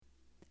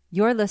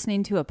You're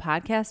listening to a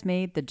podcast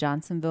made the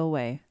Johnsonville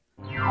way.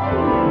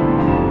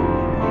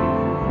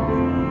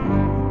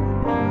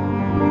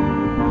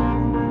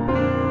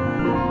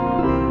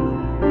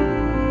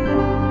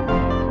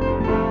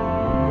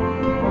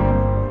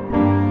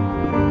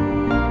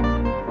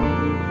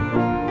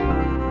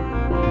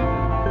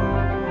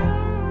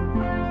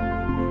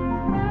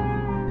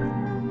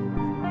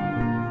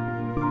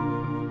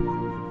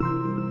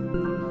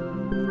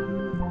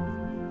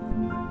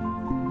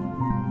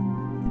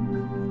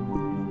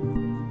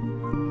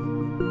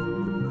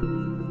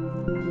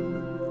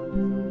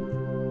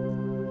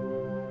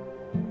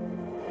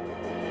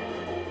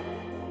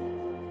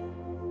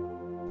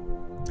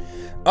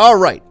 All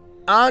right,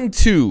 on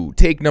to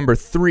take number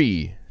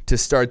 3 to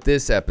start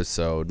this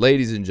episode.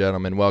 Ladies and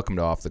gentlemen, welcome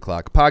to Off the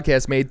Clock, a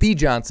podcast made the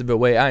Johnsonville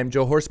way. I am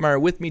Joe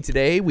Horsemeyer. With me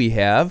today, we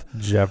have...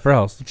 Jeff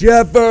Verhouse.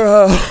 Jeff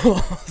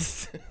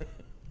Verhouse.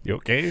 You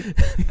okay?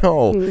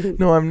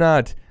 No, I'm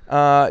not.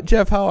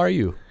 Jeff, how are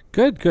you?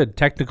 Good.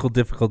 Technical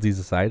difficulties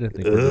aside, I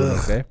think we're doing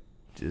okay.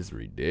 Just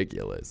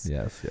ridiculous.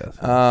 Yes.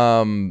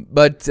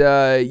 But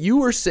you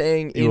were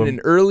saying in an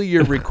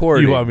earlier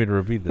recording... You want me to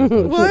repeat this?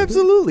 Well,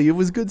 absolutely. It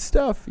was good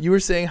stuff. You were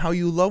saying how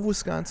you love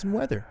Wisconsin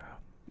weather.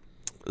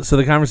 So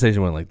the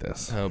conversation went like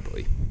this. Oh,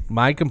 boy.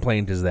 My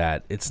complaint is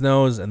that it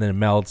snows and then it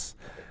melts,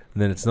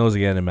 and then it snows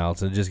again and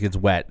melts, and it just gets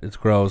wet. It's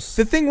gross.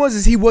 The thing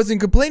was he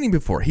wasn't complaining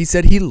before. He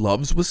said he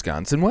loves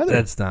Wisconsin weather.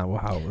 That's not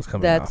how it was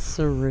coming That's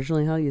off.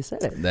 originally how you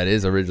said it. That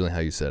is originally how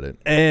you said it.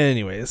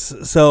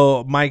 Anyways,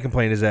 so my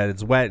complaint is that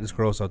it's wet, it's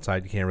gross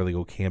outside. You can't really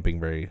go camping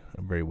very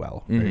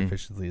well, very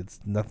efficiently. It's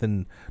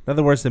nothing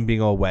worse than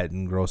being all wet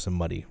and gross and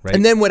muddy, right?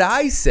 And then what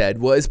I said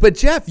was, but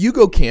Jeff, you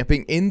go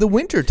camping in the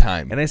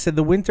wintertime. And I said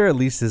the winter at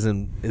least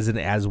isn't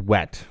as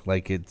wet.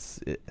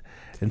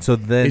 And so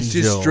then it's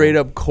just straight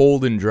up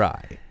cold and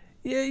dry.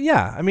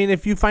 Yeah. I mean,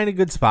 if you find a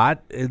good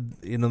spot,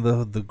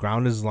 the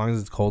ground, as long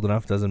as it's cold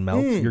enough, doesn't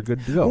melt, you're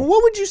good to go. Well,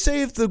 what would you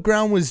say if the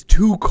ground was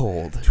too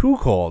cold? Too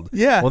cold.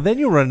 Yeah. Well, then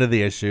you run into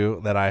the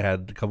issue that I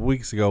had a couple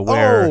weeks ago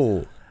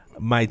where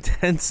my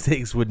tent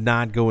stakes would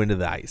not go into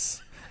the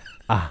ice.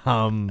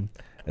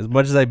 As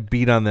much as I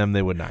beat on them,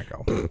 they would not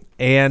go.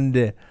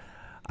 And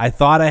I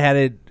thought I had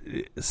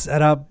it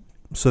set up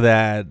so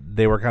that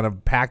they were kind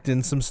of packed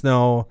in some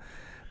snow,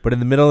 but in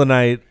the middle of the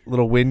night, a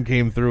little wind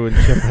came through and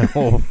chipped my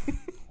whole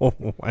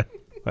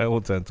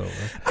tent's over.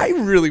 I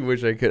really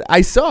wish I could.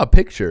 I saw a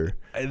picture.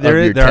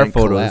 There are photos.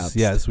 Collapsed.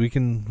 Yes, we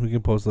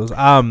can post those.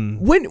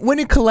 When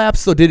it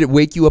collapsed, though, did it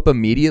wake you up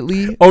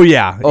immediately? Oh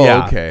yeah.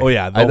 Okay. Oh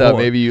yeah. I thought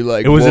maybe you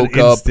it was woke an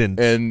up instant.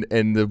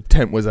 and the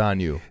tent was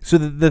on you. So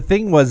the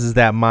thing was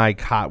that my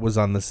cot was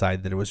on the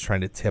side that it was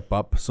trying to tip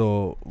up,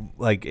 so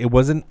it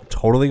wasn't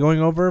totally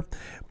going over,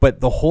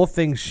 but the whole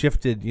thing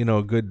shifted,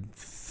 a good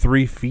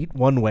 3 feet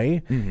one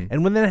way,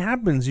 and when that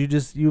happens, you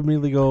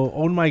immediately go,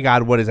 "Oh my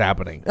God, what is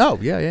happening?" Oh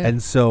yeah.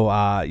 And so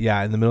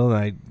in the middle of the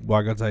night,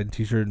 walk outside in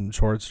t-shirt and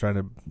shorts trying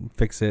to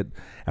fix it.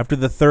 After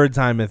the third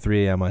time at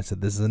 3 a.m., I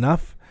said, "This is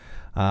enough."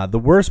 The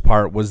worst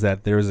part was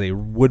that there was a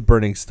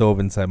wood-burning stove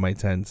inside my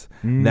tent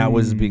that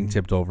was being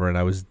tipped over, and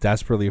I was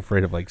desperately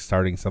afraid of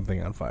starting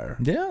something on fire.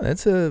 Yeah,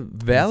 that's a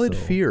valid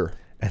fear.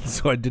 And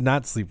so I did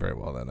not sleep very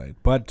well that night.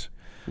 But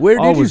where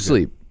did you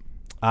sleep?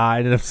 I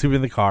ended up sleeping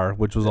in the car,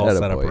 which was all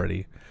set up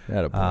already.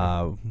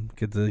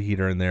 Get the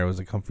heater in there. It was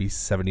a comfy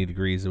 70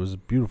 degrees. It was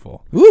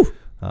beautiful. Woo!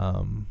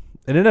 It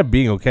ended up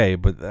being okay,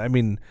 but I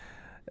mean,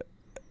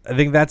 I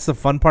think that's the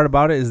fun part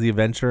about it is the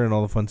adventure and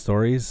all the fun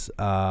stories.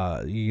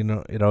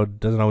 It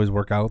doesn't always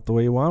work out the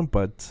way you want,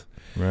 but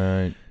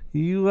right,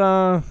 you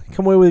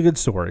come away with a good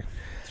story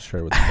to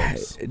share with the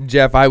folks.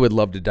 Jeff, I would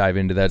love to dive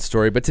into that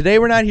story, but today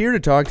we're not here to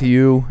talk to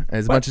you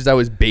as much as I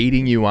was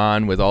baiting you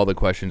on with all the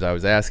questions I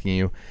was asking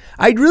you.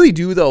 I really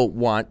do, though,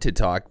 want to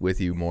talk with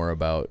you more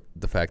about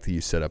the fact that you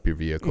set up your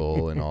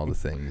vehicle and all the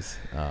things.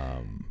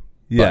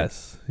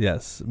 Yes.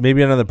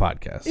 Maybe another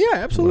podcast. Yeah,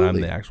 absolutely. When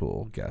I'm the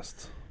actual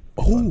guest.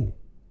 Oh.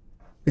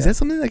 Is that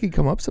something that could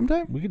come up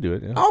sometime? We could do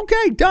it, yeah.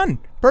 Okay, done.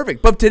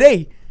 Perfect. But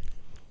today,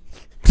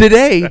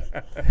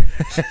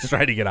 she's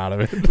trying to get out of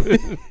it.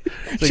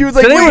 She was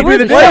like, today would be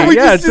the day.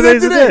 Yeah,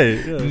 today's the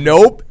day. Yeah.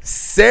 Nope.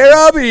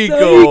 Sara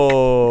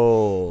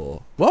Buechel.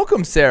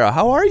 Welcome, Sarah.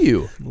 How are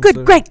you?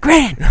 Good, great,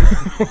 grand.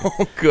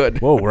 Oh,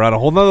 good. Whoa, we're on a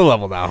whole nother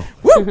level now.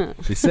 Woo!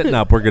 She's sitting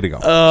up. We're good to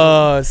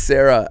go.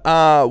 Sarah,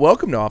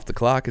 welcome to Off the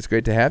Clock. It's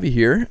great to have you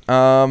here.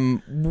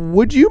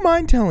 Would you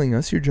mind telling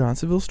us your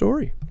Johnsonville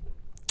story?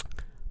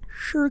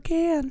 Sure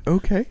can.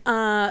 Okay.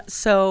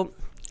 So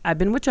I've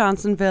been with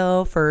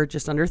Johnsonville for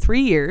just under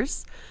 3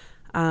 years.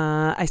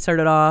 I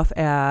started off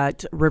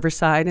at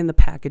Riverside in the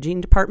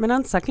packaging department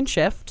on second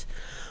shift.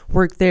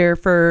 Worked there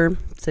for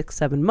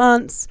 6-7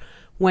 months.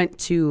 Went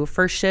to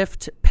first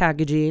shift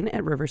packaging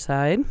at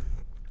Riverside.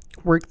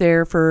 Worked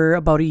there for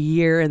about a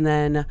year and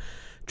then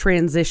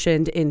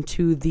transitioned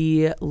into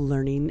the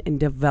learning and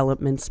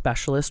development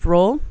specialist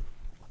role.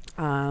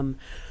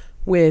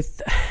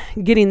 With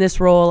getting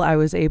this role, I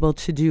was able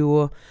to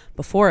do,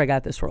 before I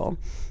got this role,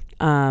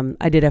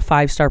 I did a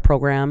 5-star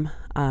program.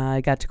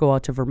 I got to go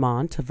out to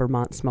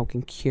Vermont Smoke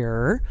and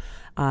Cure.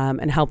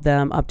 and help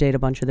them update a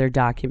bunch of their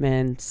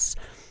documents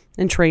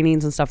and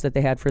trainings and stuff that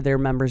they had for their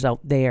members out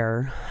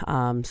there.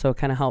 So it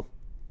kind of helped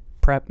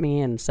prep me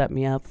and set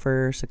me up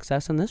for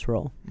success in this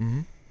role.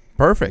 Mm-hmm.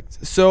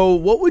 Perfect. So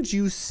what would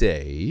you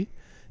say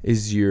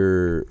is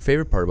your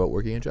favorite part about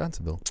working at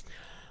Johnsonville?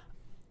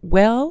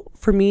 Well,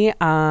 for me,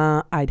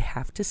 I'd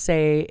have to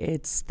say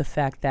it's the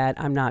fact that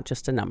I'm not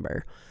just a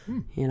number.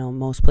 You know,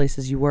 most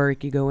places you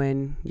work, you go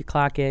in,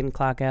 clock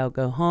out,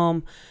 go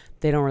home.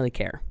 They don't really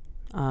care.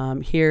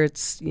 Here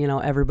it's, you know,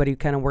 everybody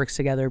kind of works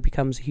together,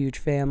 becomes a huge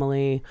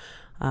family.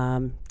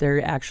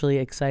 They're actually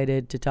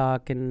excited to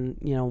talk and,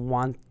 you know,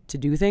 want to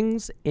do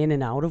things in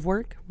and out of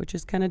work, which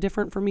is kind of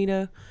different for me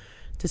to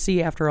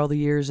see after all the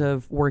years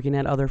of working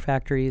at other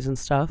factories and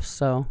stuff.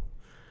 So,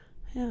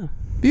 yeah.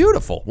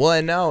 Beautiful. Well,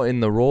 and now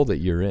in the role that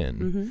you're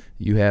in,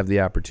 you have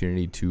the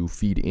opportunity to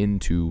feed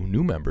into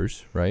new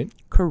members, right?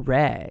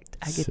 Correct.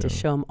 I get to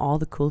show them all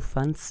the cool,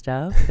 fun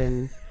stuff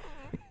and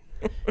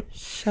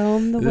show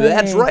them the way.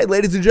 That's right,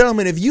 ladies and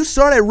gentlemen. If you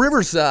start at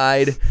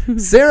Riverside,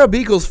 Sara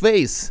Buechel's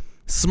face,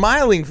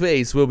 smiling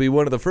face, will be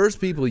one of the first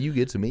people you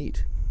get to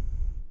meet.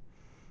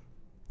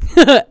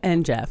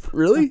 And Jeff.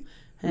 Really?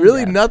 And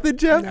Really? Jeff. Nothing,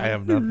 Jeff? I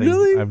have nothing.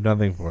 Really? I have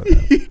nothing for that.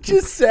 He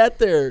just sat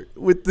there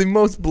with the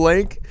most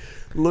blank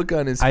look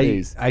on his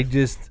face.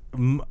 Seconds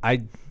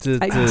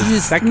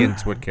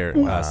what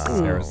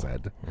Sarah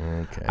said.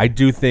 Okay. I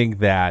do think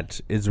that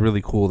it's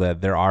really cool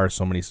that there are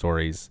so many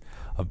stories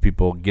of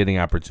people getting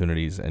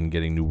opportunities and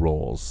getting new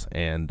roles,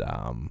 and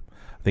I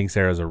think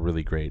Sarah's a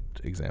really great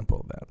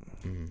example of that.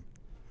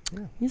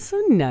 You're so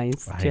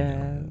nice,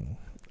 Jeff.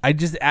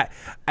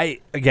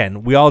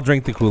 Again, we all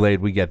drink the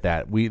Kool-Aid. We get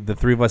that. The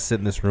three of us sit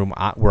in this room.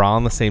 We're all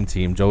on the same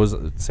team.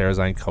 Sarah's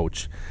on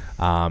coach,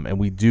 and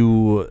we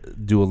do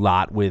a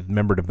lot with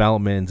member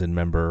development and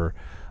member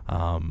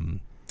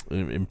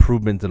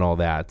improvement and all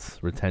that,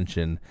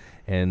 retention,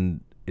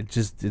 and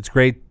it's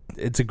great.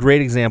 It's a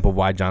great example of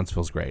why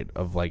Johnsonville's great,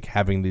 of like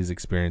having these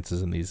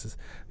experiences and these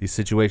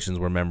situations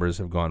where members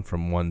have gone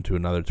from one to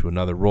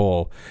another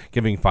role,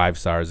 giving 5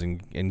 stars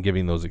and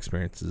giving those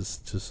experiences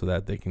so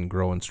that they can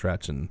grow and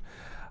stretch. And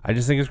I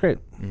just think it's great.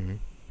 Mm-hmm.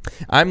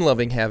 I'm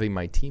loving having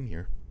my team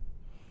here.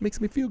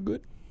 Makes me feel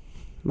good.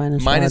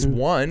 Minus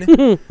one.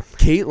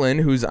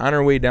 Caitlin, who's on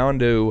her way down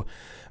to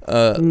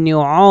New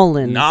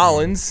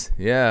Orleans.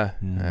 Yeah.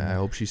 I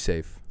hope she's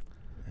safe.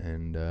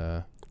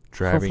 And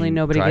hopefully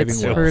nobody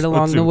gets well. hurt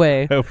along the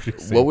way.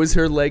 What was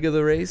her leg of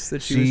the race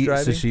that she was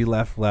driving? So she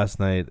left last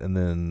night, and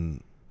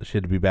then she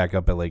had to be back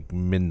up at like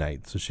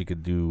midnight so she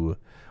could do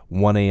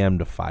 1 a.m.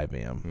 to 5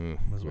 a.m.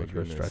 Was what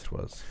her stretch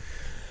was.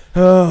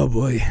 Oh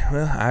boy.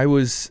 Well, I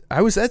was.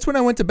 That's when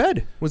I went to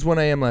bed. Was 1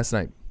 a.m. last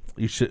night.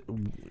 You should.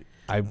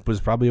 I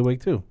was probably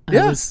awake too.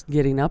 I was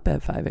getting up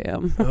at 5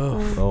 a.m.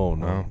 Oh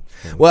no.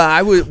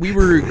 Well, we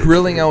were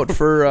grilling out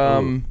for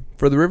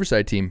the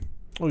Riverside team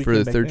for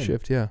the third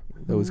shift. Yeah,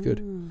 that was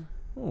good.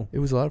 Oh. It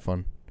was a lot of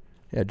fun.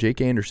 Yeah, Jake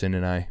Anderson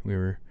and I, we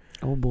were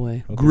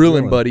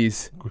grilling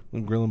buddies.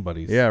 Grilling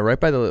buddies. Yeah, right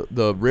by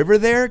the river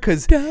there,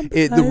 because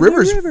the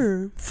river's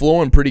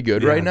flowing pretty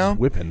good right now.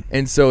 Whipping.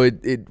 And so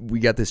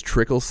we got this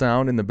trickle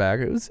sound in the back.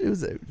 It was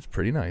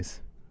pretty nice.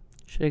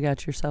 Should have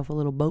got yourself a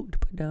little boat to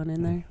put down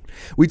in there.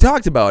 We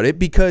talked about it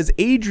because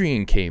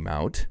Adrian came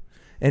out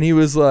and he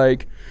was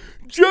like,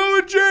 Joe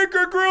and Jake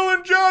are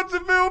grilling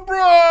Johnsonville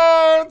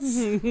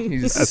brats.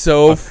 He's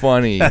so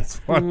funny. That's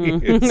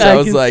funny. So I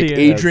was like,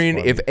 Adrian,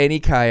 if any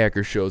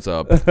kayaker shows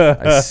up,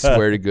 I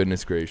swear to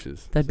goodness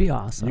gracious. That'd be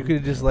awesome. You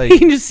could just like you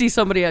can just see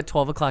somebody at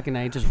 12 o'clock at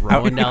night just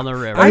rowing down the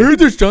river. I heard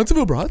there's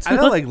Johnsonville brats. I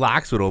thought like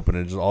locks would open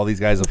and just all these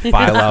guys would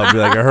file out and be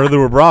like, I heard there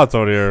were brats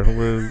out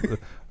here.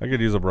 I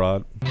could use a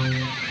brat.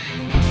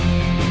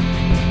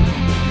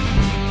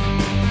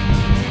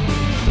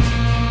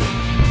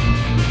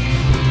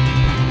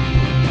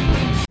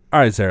 All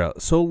right, Sarah.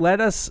 So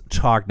let us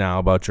talk now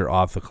about your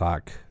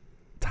off-the-clock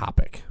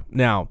topic.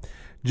 Now,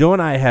 Joe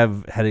and I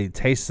have had a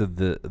taste of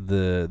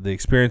the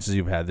experiences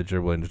you've had that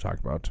you're willing to talk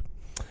about.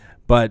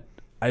 But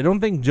I don't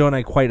think Joe and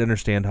I quite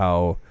understand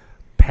how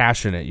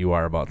passionate you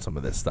are about some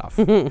of this stuff.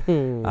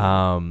 And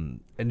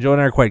Joe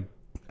and I are quite,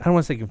 I don't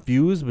want to say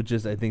confused, but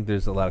just I think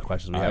there's a lot of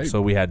questions we have,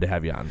 so we had to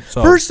have you on.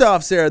 So, first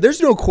off, Sarah,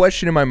 there's no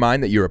question in my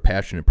mind that you're a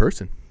passionate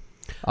person.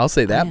 I'll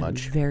say that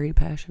much. Very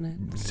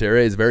passionate.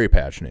 Sarah is very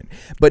passionate.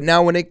 But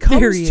now when it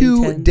comes to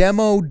intense.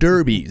 Demo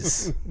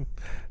derbies,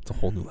 it's a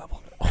whole new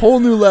level. Whole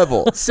new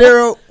level.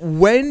 Sarah,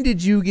 when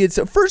did you get...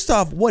 So first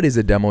off, what is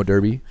a demo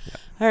derby?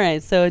 All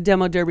right, so a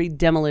demo derby,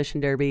 demolition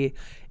derby.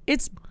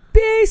 It's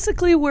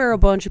basically where a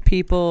bunch of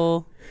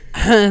people,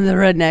 the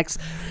rednecks,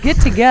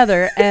 get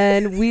together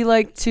and we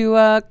like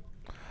to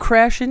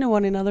crash into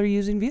one another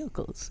using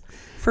vehicles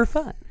for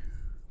fun.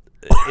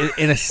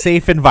 In a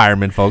safe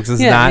environment, folks.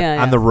 It's not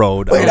on the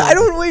road. Wait, I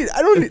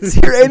don't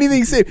hear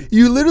anything safe.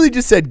 You literally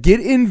just said get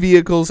in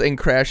vehicles and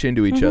crash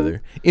into each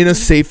other in a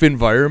safe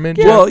environment.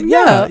 Yeah, Well,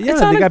 yeah. yeah,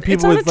 It's they on got people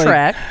it's on with, a like-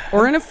 track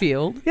or in a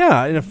field.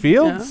 Yeah, in a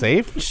field, Yeah.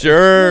 safe.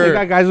 Sure. They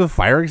got guys with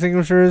fire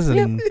extinguishers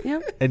and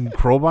Yep. and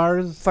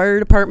crowbars. Fire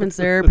department's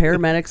there,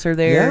 paramedics are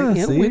there. Yeah,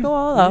 You know, see? we go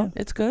all out.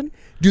 It's good.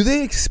 Do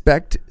they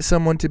expect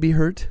someone to be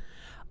hurt?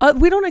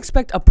 We don't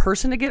expect a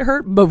person to get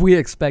hurt, but we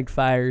expect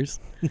fires.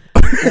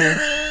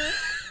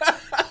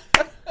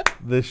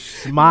 The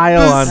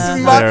smile on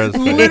Sarah's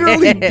face.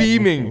 Literally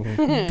beaming.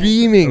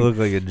 It looked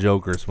like a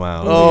Joker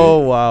smile. Oh,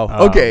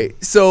 wow. Okay,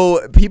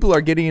 so people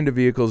are getting into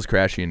vehicles,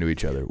 crashing into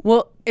each other.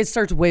 Well, it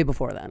starts way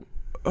before then.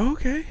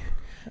 Okay.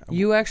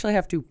 You actually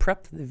have to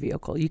prep the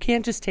vehicle. You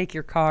can't just take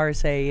your car,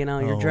 say,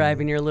 you're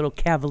driving your little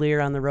Cavalier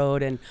on the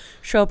road and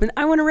show up and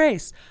I want to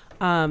race.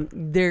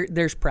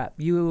 There's prep.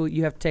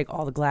 You have to take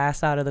all the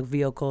glass out of the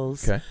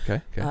vehicles.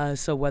 Okay.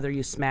 So whether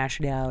you smash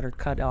it out or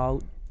cut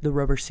out the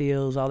rubber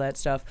seals, all that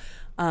stuff.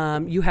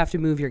 You have to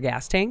move your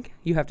gas tank.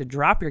 You have to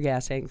drop your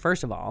gas tank,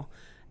 first of all,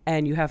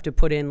 and you have to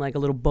put in like a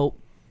little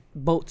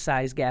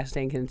boat-sized gas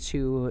tank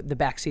into the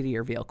back seat of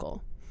your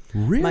vehicle.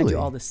 Really? Mind you,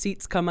 all the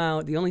seats come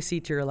out. The only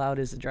seat you're allowed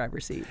is the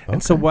driver's seat.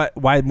 And so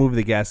why move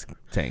the gas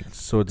tank?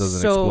 So it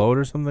doesn't explode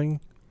or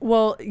something?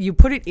 Well, you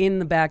put it in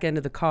the back end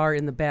of the car,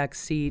 in the back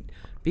seat,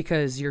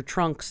 because your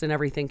trunks and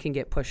everything can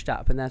get pushed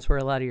up, and that's where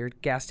a lot of your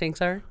gas tanks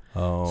are.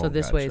 Oh, so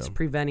this way it's gotcha.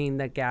 preventing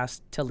the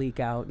gas to leak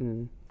out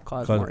and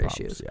cause more problems,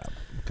 issues. Yeah.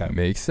 Okay.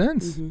 Makes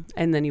sense. Mm-hmm.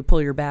 And then you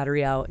pull your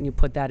battery out and you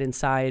put that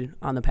inside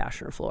on the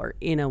passenger floor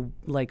in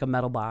a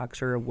metal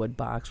box or a wood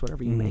box,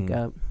 whatever you make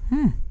up.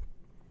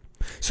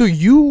 So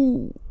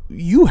you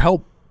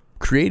help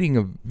creating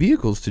of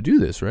vehicles to do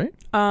this, right?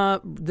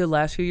 The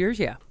last few years,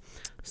 yeah.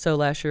 So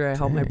last year I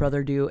helped my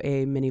brother do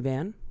a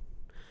minivan.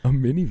 A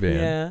minivan.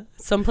 Yeah.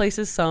 Some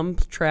places, some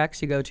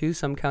tracks you go to,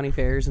 some county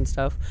fairs and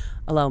stuff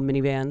allow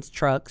minivans,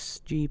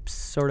 trucks, Jeeps,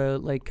 sort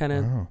of like kind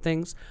of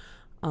things.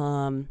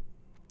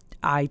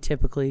 I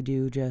typically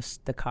do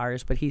just the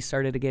cars, but he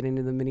started to get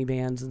into the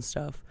minivans and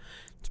stuff.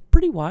 It's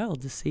pretty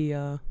wild to see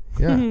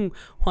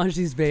watch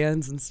these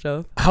vans and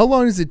stuff. How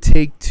long does it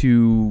take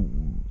to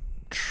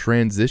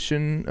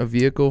transition a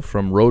vehicle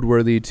from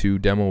roadworthy to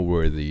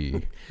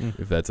demo-worthy,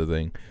 if that's a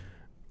thing?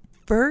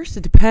 First,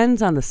 it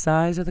depends on the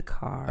size of the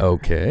car.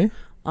 Okay.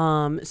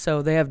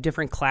 So they have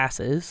different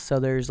classes. So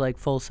there's like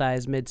full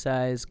size, mid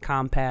size,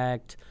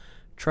 compact,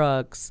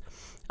 trucks.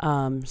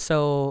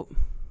 So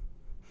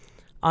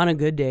on a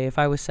good day, if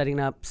I was setting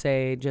up,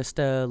 say, just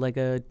like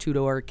a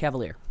 2-door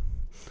Cavalier,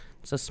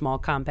 it's a small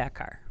compact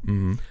car.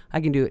 Mm-hmm.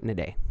 I can do it in a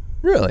day.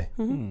 Really?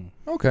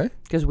 Mm-hmm. Okay.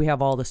 Because we have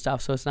all the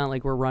stuff, so it's not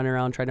like we're running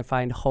around trying to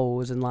find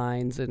hose and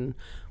lines, and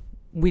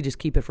we just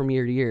keep it from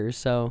year to year.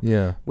 So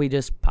Yeah. we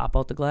just pop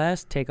out the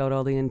glass, take out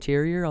all the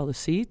interior, all the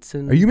seats.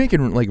 And Are you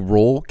making like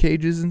roll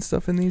cages and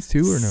stuff in these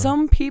too, or no?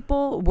 Some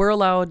people, we're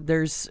allowed,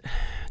 there's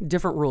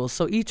different rules.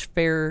 So each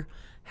fair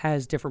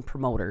has different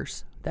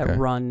promoters that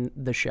run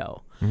the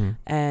show,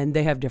 and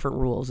they have different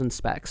rules and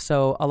specs.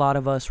 So a lot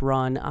of us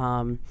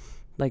run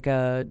like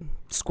a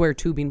square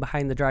tubing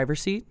behind the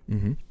driver's seat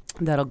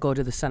that'll go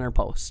to the center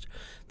post.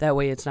 That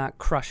way it's not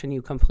crushing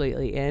you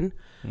completely in.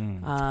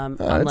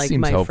 Unlike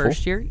seems my helpful.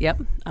 first year.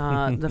 Yep.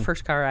 The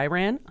first car I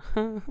ran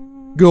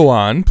Go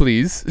on,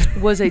 please.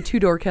 was a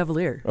 2-door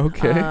Cavalier.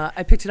 Okay.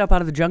 I picked it up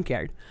out of the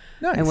junkyard.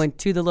 Nice. I went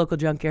to the local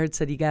junkyard,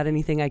 said, "You got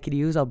anything I could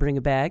use? I'll bring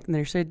it back." And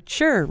they said,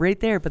 "Sure, right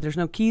there, but there's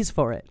no keys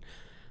for it."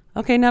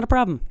 Okay, not a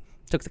problem.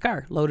 Took the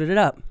car, loaded it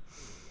up.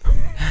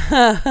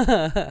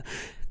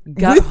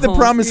 With the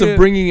promise of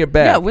bringing it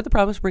back. Yeah, with the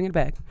promise of bringing it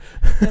back.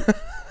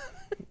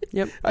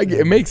 Yep.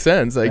 It makes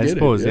sense. I get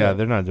suppose, it. yeah,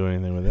 they're not doing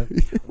anything with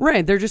it.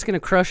 Right, they're just going to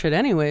crush it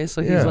anyway.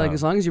 So he's Yeah. like,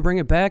 as long as you bring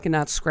it back and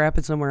not scrap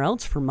it somewhere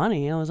else for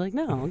money. I was like,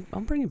 no,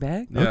 I'll bring it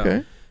back. Yeah.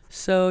 Okay.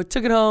 So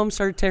took it home,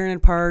 started tearing it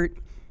apart.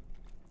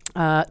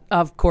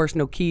 Of course,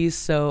 no keys.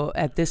 So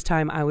at this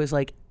time, I was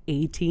like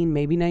 18,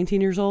 maybe 19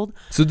 years old.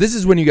 So this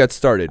is when you got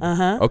started.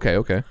 Uh-huh.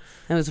 Okay.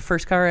 That was the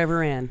first car I ever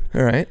ran.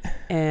 All right.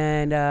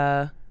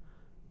 And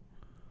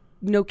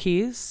no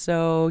keys.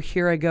 So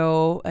here I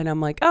go, and I'm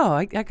like, oh,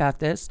 I got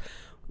this.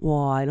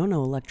 Well, I don't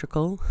know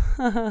electrical.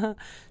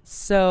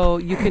 So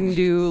you can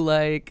do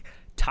like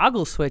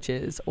toggle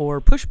switches or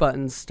push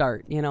buttons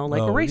start,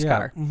 like a race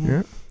car.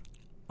 Yeah.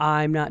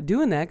 I'm not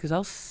doing that because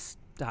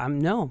I'm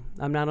not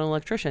an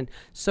electrician.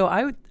 So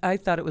I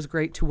thought it was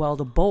great to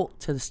weld a bolt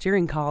to the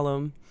steering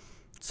column.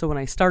 So when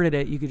I started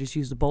it, you could just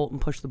use the bolt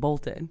and push the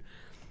bolt in.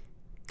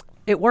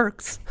 It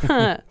works.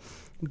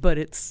 But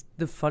it's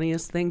the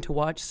funniest thing to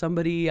watch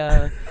somebody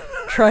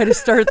try to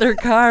start their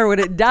car when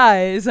it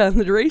dies on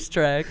the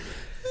racetrack.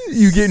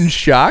 You getting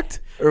shocked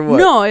or what?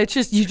 No, it's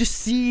just, you just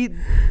see,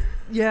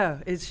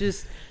 it's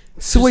just.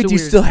 So just wait, a do you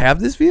weird- still have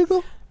this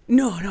vehicle?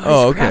 No, I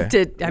Oh, scrapped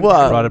okay. it.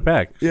 Well, Brought it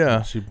back.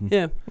 Yeah.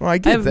 Yeah. Well, I I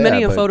get have that.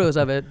 many but- photos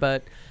of it,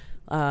 but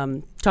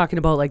talking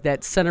about like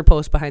that center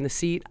post behind the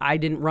seat, I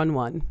didn't run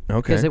one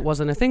because Okay. it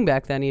wasn't a thing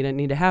back then. You didn't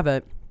need to have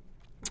it.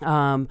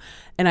 And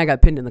I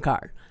got pinned in the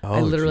car. I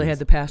Oh, literally geez. had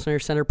the passenger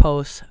center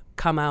post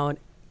come out,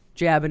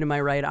 jab into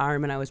my right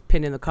arm, and I was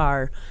pinned in the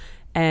car.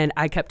 And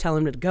I kept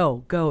telling him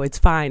to go, it's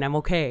fine, I'm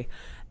okay.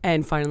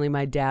 And finally,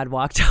 my dad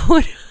walked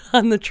out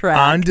on the track.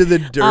 Onto the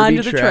derby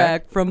onto the track?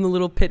 track from the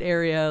little pit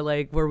area,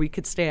 like where we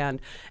could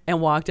stand,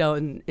 and walked out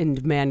and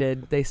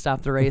demanded they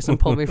stop the race and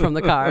pulled me from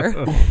the car.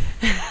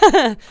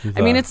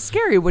 I mean, it's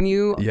scary when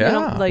you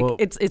know, like Well-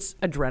 it's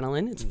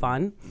adrenaline, it's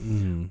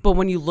fun, but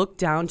when you look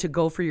down to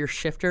go for your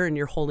shifter and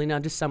you're holding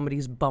onto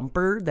somebody's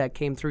bumper that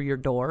came through your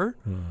door,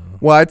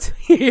 What?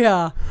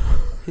 yeah.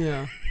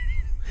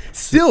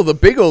 Still, the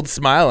big old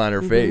smile on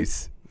her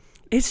face.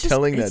 It's just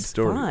Telling that it's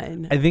story.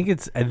 Fun. I think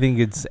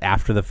it's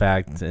after the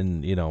fact,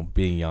 and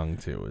being young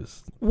too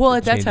is Well, it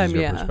at that changes time,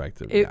 your yeah.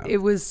 perspective.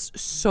 It was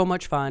so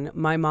much fun.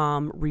 My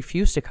mom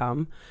refused to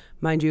come.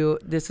 Mind you,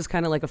 this is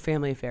kind of like a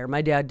family affair.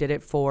 My dad did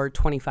it for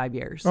 25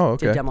 years. Oh,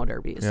 okay. Did demo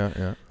derbies.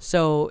 Yeah.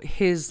 So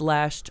his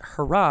last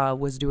hurrah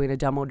was doing a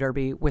demo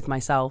derby with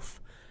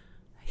myself,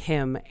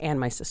 him, and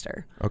my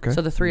sister. Okay.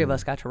 So the three of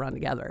us got to run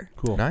together.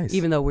 cool. Nice.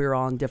 Even though we were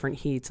all in different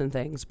heats and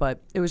things.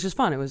 But it was just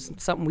fun. It was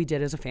something we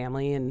did as a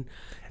family and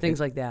things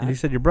like that. And you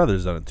said your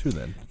brother's done it too,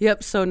 then.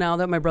 Yep. So now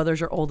that my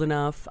brothers are old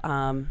enough,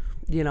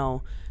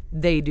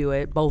 they do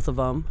it, both of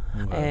them,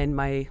 and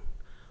my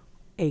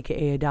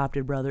AKA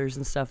adopted brothers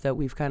and stuff that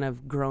we've kind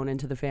of grown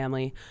into the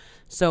family.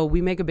 So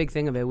we make a big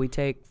thing of it. We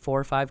take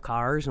 4 or 5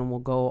 cars and we'll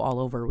go all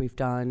over. We've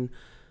done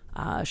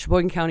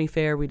Sheboygan County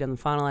Fair. We've done the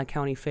Fond du Lac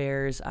County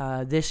Fairs.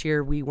 This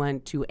year we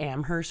went to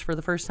Amherst for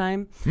the first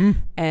time,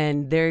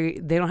 and they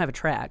don't have a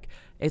track.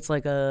 It's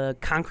like a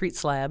concrete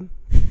slab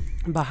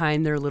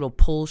behind their little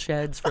pull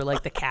sheds for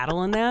like the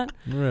cattle and that.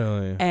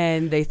 Really?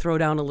 And they throw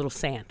down a little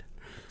sand.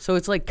 So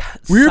it's like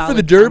We're here for solid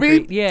the derby?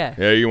 concrete. Yeah.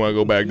 Yeah, you want to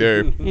go back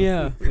there?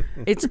 Yeah.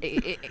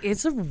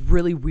 It's a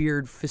really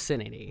weird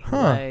vicinity.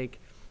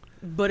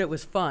 But it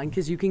was fun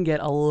because you can get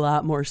a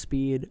lot more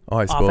speed Oh,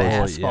 I off suppose. of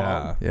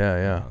asphalt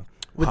Yeah.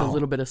 with a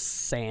little bit of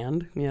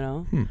sand,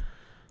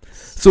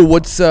 So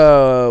what's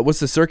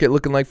the circuit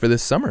looking like for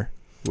this summer?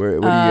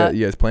 What do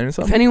you guys planning If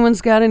something?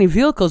 anyone's got any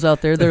vehicles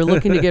out there they're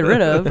looking to get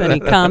rid of, any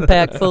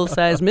compact,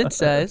 full-size,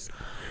 mid-size,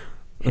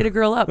 hit a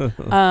girl up.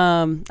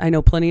 I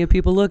know plenty of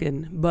people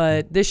looking,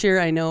 but this year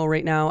I know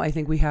right now I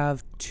think we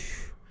have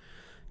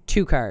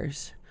two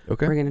cars.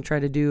 Okay. We're going to try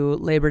to do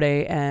Labor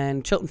Day,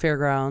 and Chilton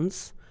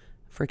Fairgrounds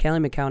for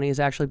Calumet County is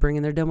actually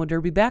bringing their demo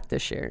derby back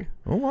this year.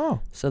 Oh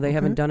wow. So they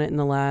haven't done it in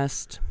the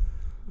last,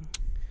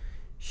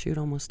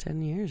 almost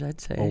 10 years,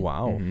 I'd say. Oh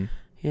wow. Mm-hmm.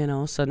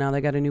 So now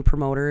they got a new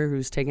promoter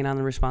who's taking on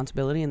the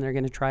responsibility, and they're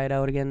going to try it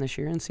out again this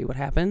year and see what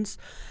happens.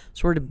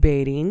 So we're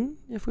debating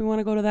if we want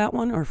to go to that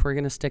one or if we're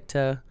going to stick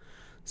to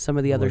some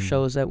of the other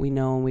shows that we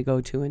know and we go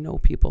to and know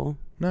people.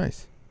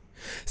 Nice.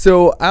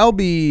 So I'll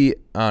be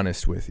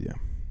honest with you.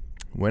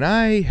 When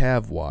I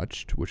have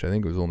watched, which I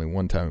think was only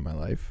one time in my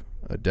life,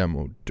 a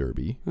demo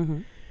derby,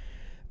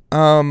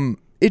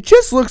 it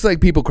just looks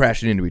like people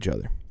crashing into each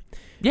other.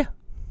 Yeah.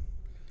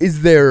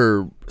 Is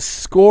there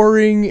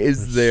scoring?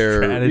 Is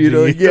there, strategy?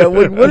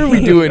 what are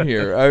we doing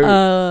here?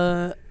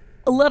 A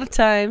lot of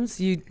times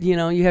you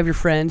have your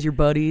friends, your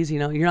buddies,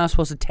 you're not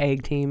supposed to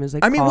tag team as they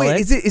call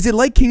it. Is it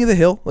like King of the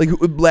Hill? Like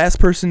last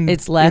person?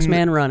 It's last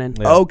man running.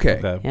 Yeah. Okay.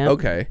 Yep.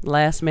 Okay.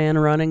 Last man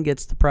running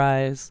gets the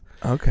prize.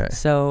 Okay.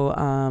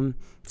 So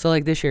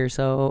like this year,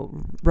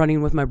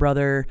 running with my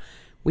brother,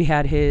 he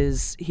had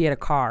a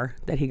car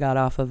that he got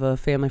off of a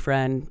family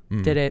friend,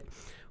 did it.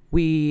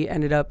 We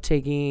ended up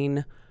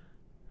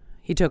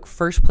he took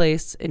first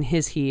place in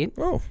his heat.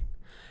 Oh.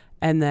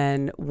 And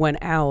then went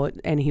out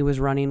and he was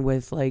running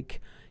with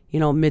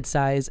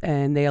mid-size,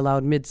 and they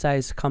allowed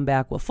mid-size to come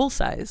back with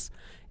full-size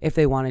if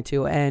they wanted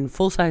to. And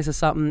full-size is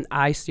something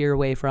I steer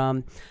away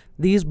from.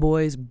 These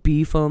boys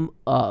beef them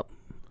up.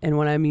 And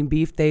when I mean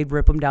beef, they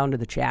rip them down to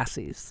the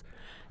chassis.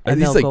 Are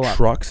And these they'll like go up.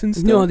 trucks and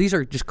stuff? No, these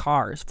are just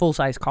cars,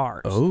 full-size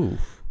cars. Oh.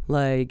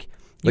 Like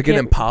Like an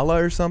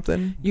Impala or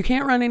something? You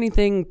can't run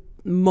anything.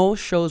 Most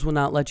shows will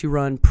not let you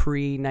run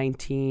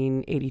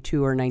pre-1982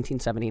 or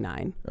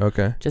 1979,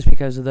 Okay. just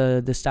because of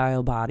the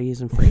style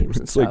bodies and frames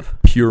and It's like stuff.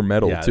 pure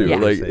metal Yeah, too. yeah.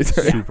 Like It's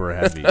super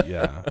heavy.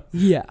 Yeah.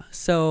 Yeah.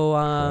 So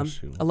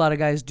Crush you. a lot of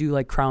guys do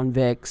like Crown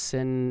Vics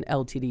and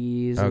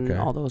LTDs and Okay.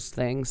 all those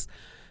things.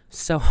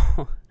 So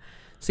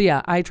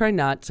yeah, I try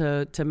not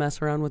to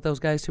mess around with those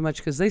guys too much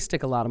because they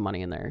stick a lot of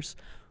money in theirs.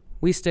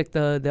 We stick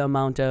the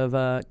amount of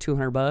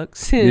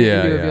 $200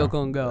 into a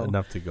vehicle and go.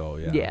 Enough to go.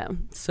 Yeah. Yeah.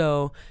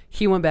 So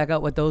he went back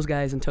out with those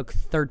guys and took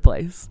third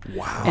place.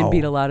 Wow. And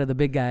beat a lot of the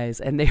big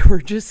guys, and they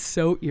were just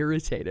so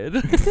irritated.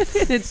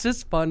 It's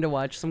just fun to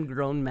watch some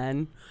grown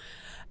men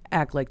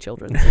act like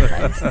children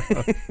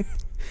sometimes.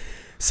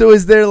 So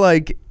is there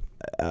like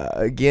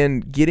again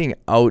getting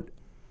out?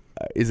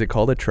 Is it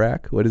called a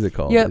track? What is it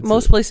called? Yeah, It's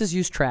most places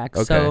use tracks.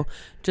 Okay. So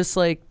just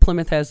like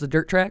Plymouth has the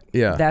dirt track,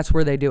 Yeah. that's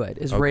where they do it,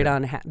 is right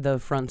Okay. on the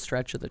front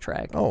stretch of the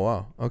track. Oh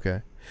wow.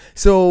 Okay.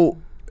 So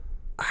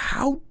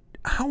how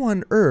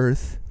on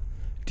earth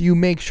do you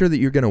make sure that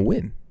you're gonna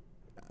win?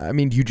 I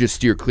mean, do you just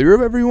steer clear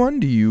of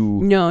everyone? Do you?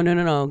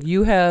 No.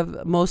 You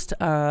have most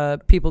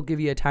people give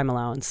you a time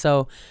allowance.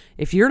 So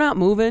if you're not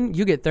moving,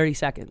 you get 30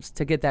 seconds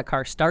to get that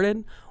car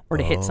started or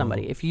to hit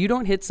somebody. If you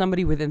don't hit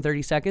somebody within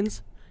 30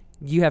 seconds,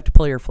 you have to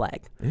pull your flag.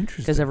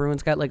 Interesting. Because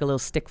everyone's got like a little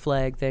stick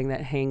flag thing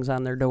that hangs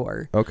on their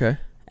door. Okay.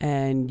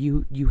 and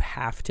you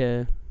have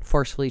to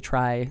forcefully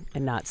try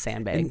and not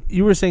sandbag. And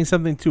you were saying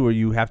something too, where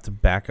you have to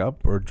back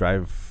up or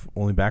drive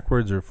only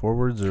backwards or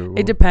forwards, or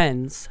It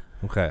depends.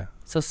 Okay.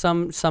 So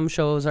some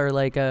shows are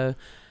like a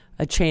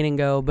chain and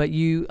go, but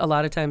you a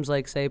lot of times,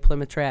 like say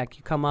Plymouth Track,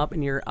 you come up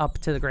and you're up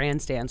to the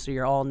grandstand, so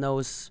you're all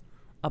nose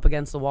up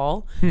against the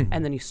wall,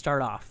 and then you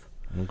start off.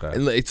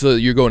 Okay. So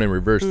you're going in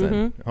reverse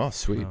then. Oh,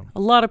 sweet. A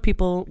lot of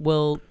people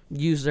will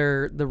use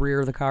the rear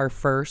of the car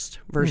first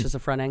versus the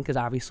front end, because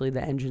obviously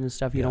the engine and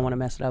stuff, you don't want to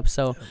mess it up.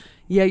 So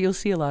yeah, you'll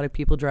see a lot of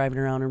people driving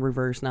around in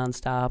reverse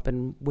nonstop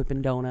and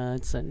whipping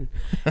donuts, and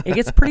it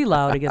gets pretty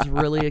loud. It gets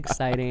really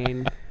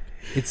exciting.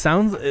 It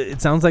sounds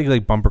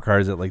like bumper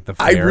cars at like the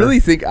fair. I really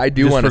think I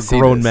do want to see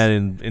grown this.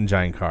 men in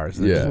giant cars.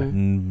 They're Yeah. just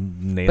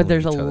nailing But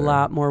there's a each other.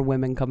 lot more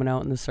women coming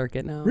out in the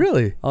circuit now.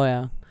 Really? Oh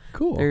yeah.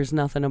 Cool. There's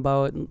nothing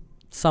about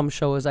some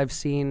shows I've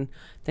seen.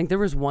 I think there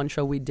was one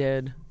show we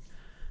did.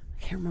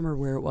 I can't remember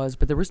where it was,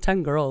 but there was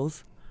 10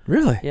 girls,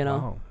 Really? you know.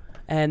 Wow.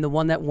 And the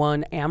one that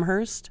won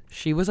Amherst,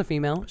 she was a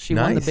female. She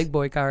won the Nice. big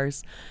boy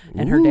cars,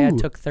 and her dad Ooh.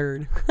 took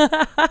third. Oh,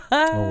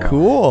 wow.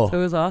 Cool. So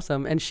it was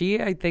awesome. And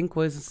she, I think,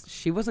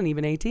 she wasn't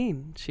even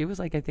 18. She was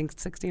like, I think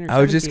 16 or 17.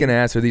 I was just going to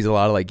ask, are these a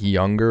lot of like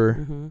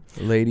younger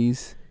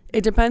ladies?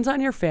 It depends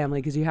on your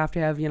family, because you have to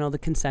have, the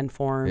consent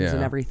forms and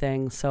Yeah.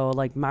 everything. So,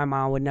 like, my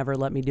mom would never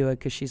let me do it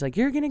because she's like,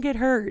 you're going to get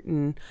hurt.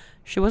 And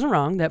she wasn't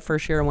wrong. That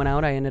first year I went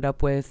out, I ended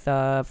up with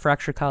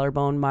fractured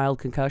collarbone, mild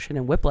concussion,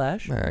 and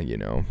whipplash.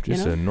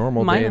 Just know, a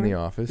normal day minor. in the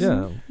office.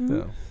 Yeah.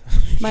 Yeah.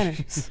 Minor.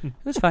 It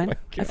was fine.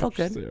 I felt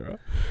good. Sarah.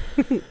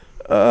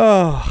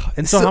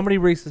 And so, how many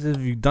races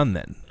have you done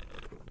then?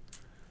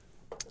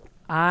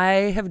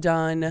 I have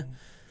done,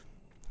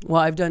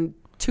 I've done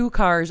 2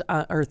 cars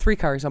or 3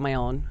 cars on my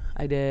own.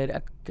 I did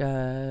a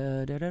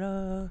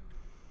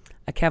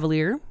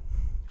Cavalier.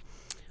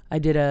 I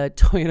did a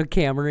Toyota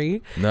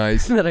Camry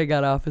Nice. that I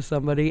got off of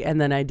somebody, and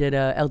then I did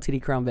a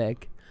LTD Crown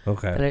Vic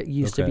Okay. that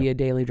used to be a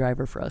daily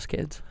driver for us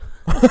kids.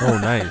 Oh,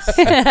 nice.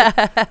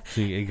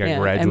 So you got Yeah,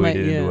 and graduated my-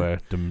 into a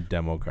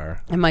demo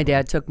car. And my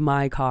dad took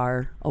my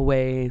car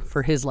away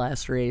for his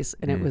last race,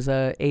 and it was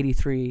a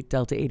 83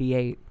 Delta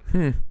 88.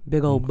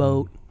 Big old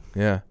boat.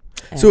 Yeah.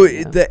 And, So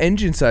the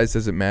engine size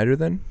doesn't matter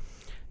then?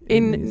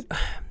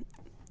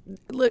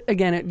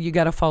 Again, you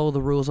got to follow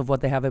the rules of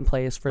what they have in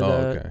place for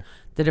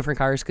the different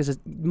cars, because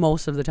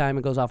most of the time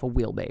it goes off a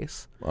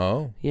wheelbase.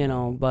 Oh.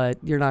 But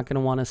you're not going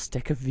to want to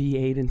stick a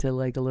V8 into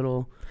like a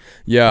little.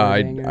 Yeah,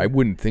 Hanger, I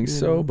wouldn't think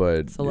so, but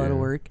it's a lot of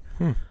work.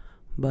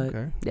 But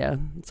Okay. yeah,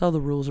 it's all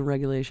the rules and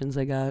regulations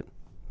they got.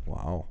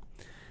 Wow.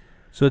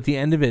 So at the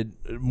end of it,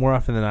 more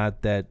often than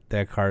not,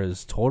 that car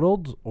is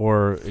totaled,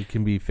 or it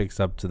can be fixed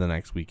up to the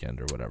next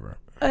weekend or whatever.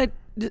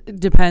 It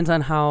depends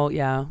on how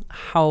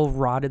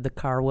rotted the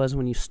car was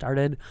when you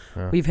started.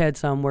 We've had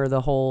some where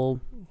the whole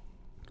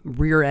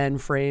rear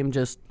end frame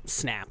just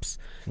snaps.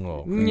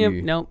 Oh,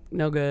 Yep, nope,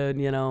 no good,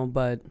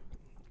 but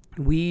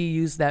we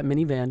used that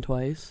minivan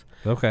twice.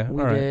 okay.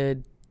 We All right.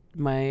 did.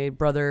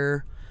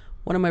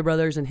 One of my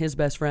brothers and his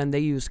best friend, they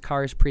used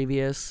cars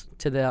previous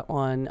to that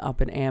one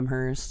up in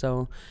Amherst.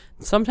 So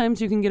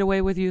sometimes you can get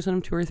away with using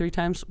them 2 or 3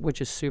 times,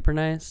 which is super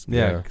nice.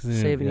 Yeah.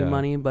 Saving you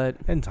money, but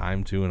And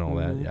time, too, and all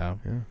that. Yeah.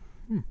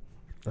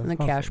 and the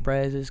cash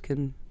prizes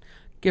can,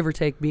 give or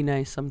take, be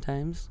nice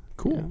sometimes.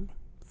 Cool.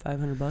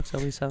 $500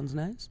 always sounds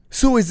nice.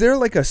 So is there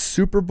like a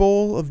Super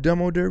Bowl of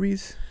demo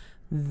derbies?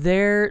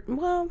 There's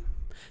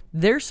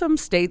some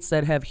states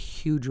that have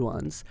huge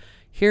ones.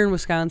 Here in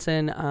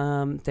Wisconsin,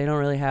 they don't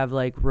really have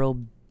like real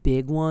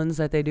big ones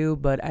that they do,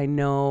 but I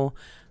know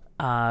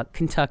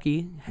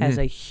Kentucky has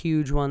a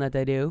huge one that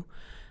they do.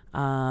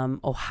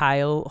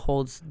 Ohio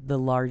holds the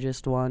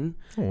largest one.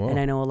 Oh, wow. And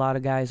I know a lot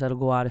of guys that'll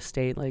go out of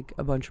state, like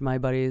a bunch of my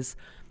buddies.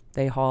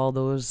 They haul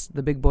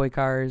the big boy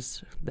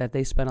cars that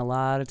they spend a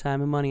lot of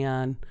time and money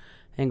on,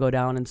 and go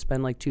down and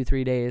spend like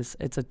 2-3 days.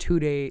 It's a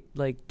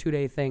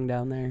 2-day thing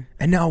down there.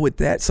 And now with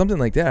that, something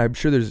like that, I'm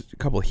sure there's a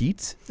couple of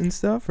heats and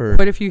stuff, or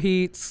Quite a few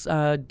heats,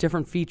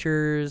 different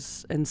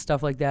features and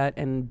stuff like that,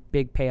 and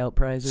big payout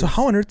prizes. so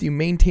how on earth do you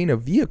maintain a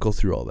vehicle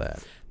through all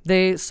that?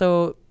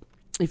 So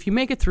if you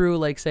make it through,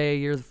 like say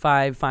you're the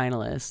 5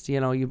 finalists,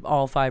 you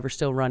all 5 are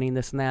still running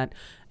this and that,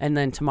 and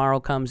then tomorrow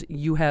comes,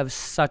 you have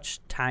such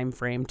time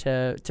frame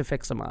to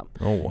fix them up.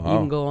 Oh, You wow.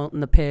 can go out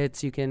in the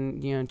pits, you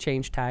can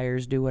change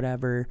tires, do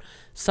whatever.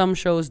 Some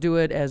shows do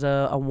it as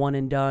a one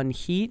and done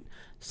heat.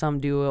 Some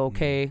do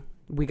okay.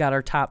 We got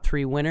our top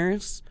 3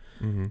 winners,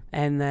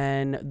 and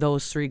then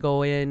those 3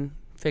 go in,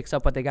 fix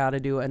up what they got to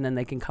do, and then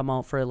they can come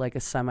out for like a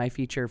semi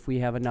feature if we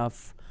have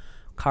enough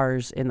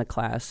cars in the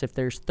class. If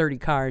there's 30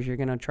 cars, you're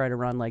going to try to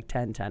run like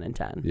 10, 10, and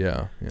 10.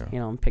 Yeah.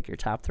 And pick your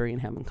top 3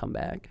 and have them come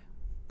back.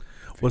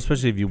 Well,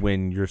 especially if you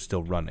win, you're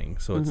still running.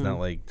 So it's not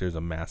like there's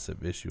a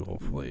massive issue,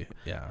 hopefully.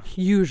 Yeah.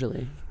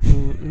 Usually.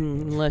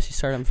 Unless you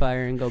start on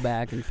fire and go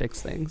back and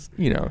fix things.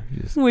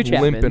 Just Which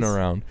limping happens.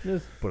 around.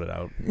 Just put it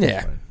out.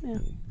 Yeah.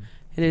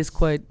 It is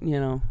quite,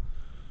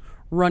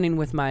 running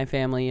with my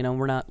family,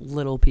 we're not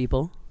little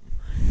people.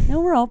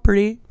 We're all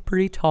pretty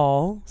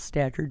tall,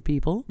 statured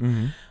people.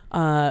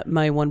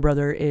 My one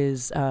brother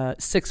is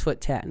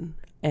 6'10",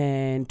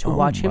 and to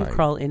watch him my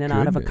crawl in and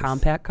out of a goodness.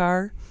 compact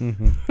car,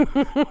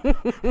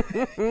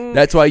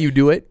 That's why you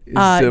do it? Is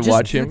to just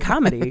watch the him?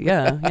 comedy.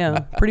 Yeah,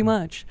 pretty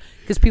much.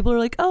 Because people are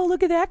like, "Oh,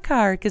 look at that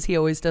car," because he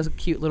always does a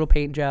cute little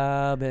paint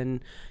job and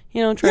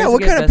tries Yeah, to what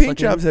get kind of best paint looking.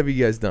 jobs have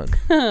you guys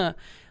done?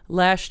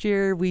 Last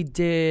year we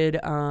did.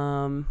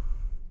 I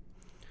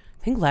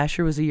think last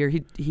year was the year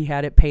he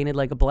had it painted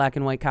like a black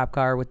and white cop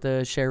car with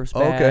the sheriff's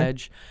Okay.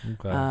 badge.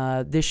 Okay.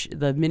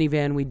 The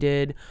minivan we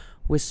did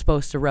was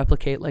supposed to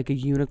replicate like a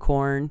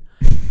unicorn,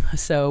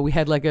 so we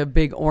had like a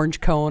big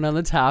orange cone on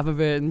the top of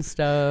it and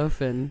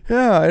stuff. And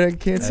Yeah, I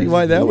can't see As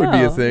why you that do. would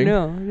be a thing.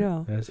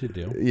 No. As you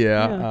do.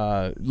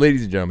 Yeah,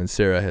 ladies and gentlemen,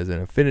 Sarah has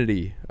an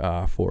affinity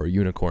for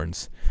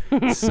unicorns,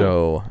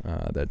 so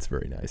that's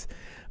very nice.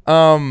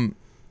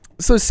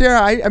 So Sarah,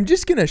 I'm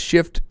just gonna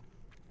shift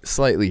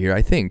slightly here.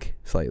 I think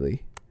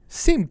slightly,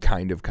 same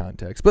kind of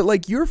context, but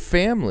like your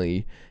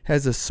family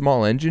has a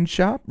small engine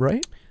shop,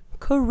 right?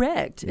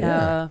 Correct.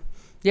 Yeah.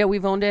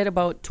 We've owned it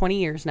about 20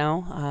 years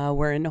now.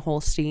 We're in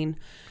Holstein.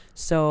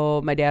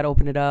 So my dad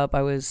opened it up.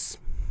 I was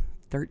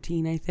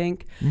 13, I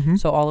think. Mm-hmm.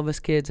 So all of us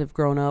kids have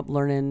grown up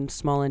learning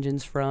small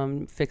engines,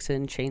 from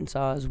fixing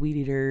chainsaws, weed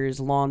eaters,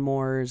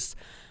 lawnmowers,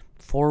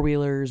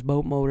 four-wheelers,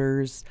 boat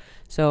motors.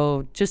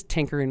 So just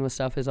tinkering with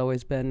stuff has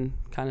always been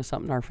kind of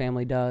something our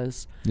family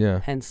does. Yeah.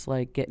 Hence,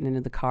 like, getting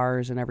into the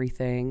cars and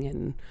everything,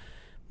 and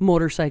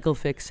motorcycle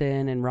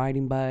fixing and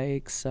riding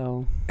bikes.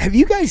 So Have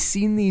you guys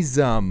seen these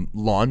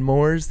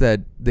lawnmowers that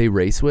they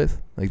race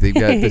with? Like they've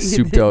got the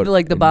souped out,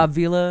 like the Bob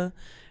Vila.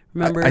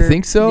 Remember? I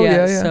think so.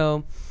 Yeah.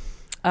 So,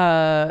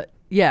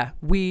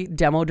 we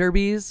demo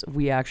derbies.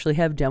 We actually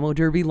have demo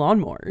derby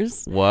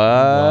lawnmowers.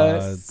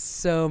 What?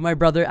 So my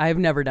brother, I've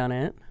never done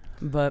it,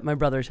 but my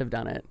brothers have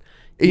done it.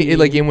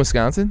 Like in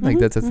Wisconsin? Like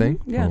that's a thing?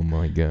 yeah. Oh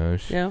my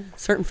gosh. Yeah,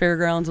 certain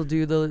fairgrounds will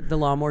do the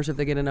lawnmowers if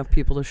they get enough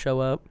people to show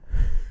up.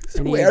 So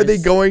And wait, you are they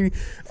just- going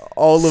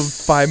all of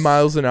 5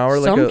 miles an hour?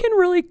 Some Like can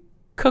really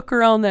cook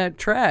around that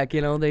track.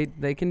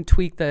 They can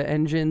tweak the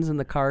engines and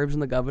the carbs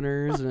and the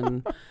governors,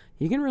 and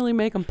you can really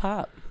make them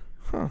pop.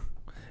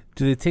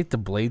 Do they take the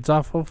blades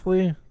off,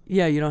 hopefully?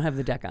 Yeah, you don't have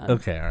the deck on.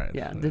 Okay, all right.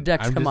 Yeah, the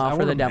decks come off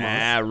for the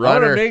demos.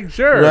 runner. make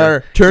sure.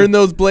 Runner. Turn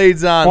those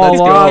blades on. Let's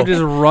Fall off, go.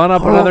 just run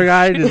up another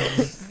guy.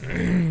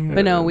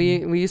 But no,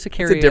 we used to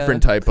carry It's a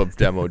different type of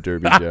demo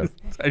derby, Jeff.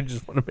 I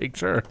just want to make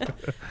sure.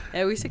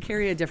 Yeah, we used to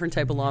carry a different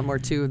type of lawnmower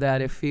too.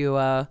 That if you,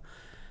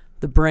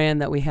 the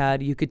brand that we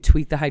had, you could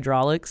tweak the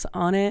hydraulics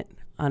on it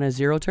on a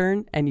zero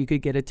turn, and you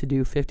could get it to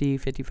do 50,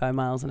 55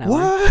 miles an hour.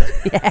 What?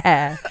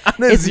 Yeah. On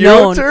a It's zero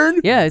known-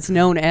 turn? Yeah, it's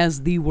known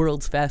as the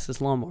world's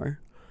fastest lawnmower.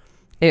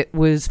 It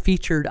was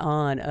featured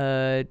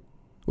on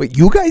Wait,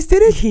 you guys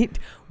did it?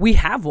 we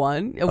have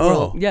one.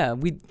 Oh. Yeah,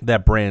 we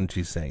That brand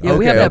she's saying. we have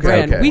Okay, that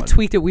brand. okay. We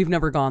tweaked it. We've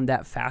never gone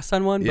that fast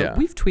on one, but Yeah.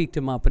 we've tweaked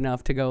them up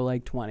enough to go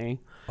like 20,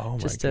 Oh my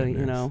just to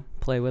goodness.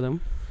 play with them.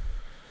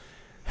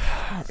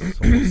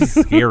 So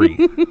scary.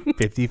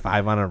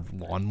 55 on a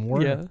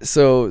lawnmower? Yeah.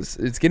 So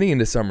it's getting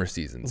into summer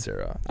season,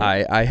 Sarah.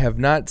 I have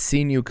not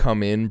seen you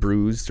come in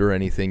bruised or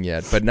anything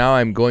yet, but now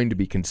I'm going to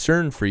be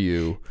concerned for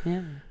you.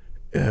 Yeah.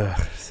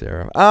 Ugh,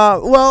 Sarah.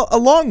 Well,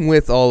 along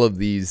with all of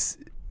these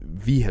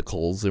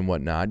vehicles and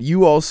whatnot,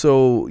 you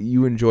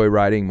enjoy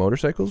riding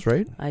motorcycles,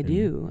 right? I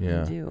do.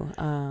 yeah. I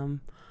do.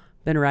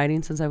 Been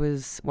riding since I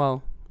was,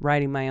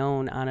 riding my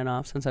own on and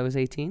off since I was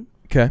 18.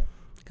 Okay.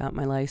 Got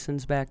my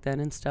license back then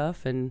and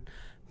stuff, and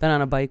been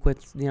on a bike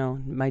with,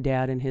 my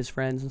dad and his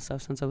friends and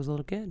stuff since I was a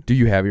little kid. Do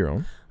you have your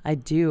own? I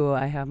do.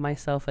 I have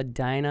myself a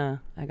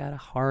Dyna. I got a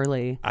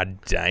Harley. A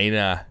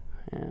Dyna.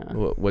 Yeah.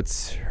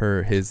 What's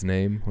his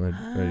name?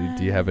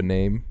 Do you have a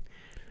name?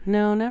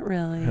 No, not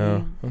really.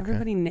 Oh, okay.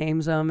 Everybody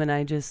names them, and I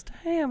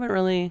haven't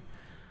really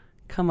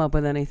come up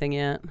with anything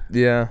yet.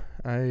 Yeah,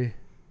 I've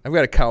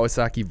got a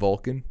Kawasaki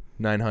Vulcan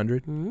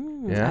 900.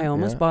 Yeah, I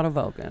almost yeah. bought a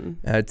Vulcan.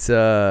 It's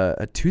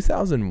a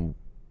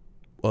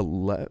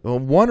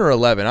 2001 or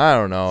 11. I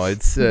don't know.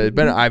 It's been.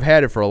 I've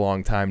had it for a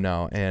long time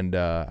now, and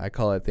I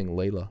call that thing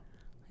Layla.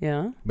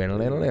 Yeah?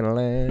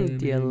 Do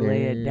Do you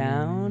lay it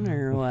down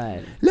or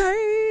what?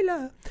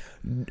 Layla.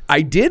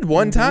 I did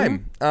one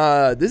time.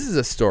 This is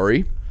a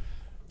story.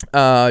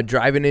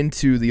 Driving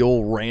into the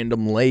old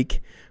Random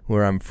Lake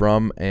where I'm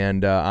from,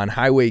 and on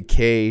Highway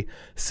K.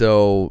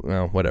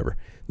 So whatever.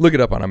 Look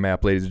it up on a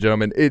map, ladies and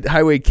gentlemen.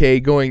 Highway K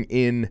going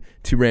in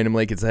to Random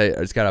Lake.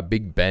 It's got a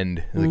big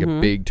bend, like a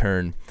big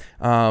turn.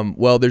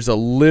 Well, there's a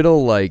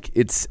little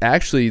it's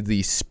actually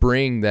the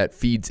spring that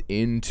feeds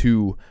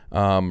into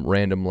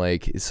Random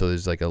Lake. So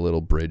there's like a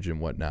little bridge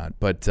and whatnot.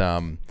 But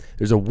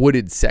there's a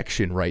wooded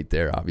section right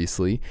there,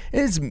 obviously.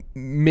 And it's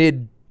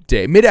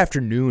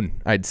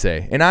mid-afternoon, I'd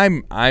say. And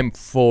I'm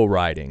full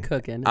riding.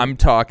 Cooking. I'm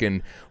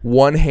talking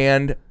one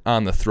hand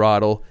on the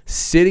throttle,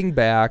 sitting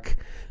back.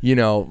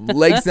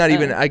 Legs not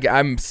even.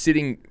 I'm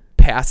sitting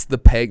past the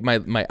peg. My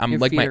Your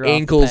my feet are off the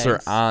ankles are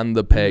pegs. on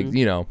the peg.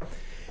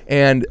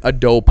 And a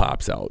doe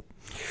pops out,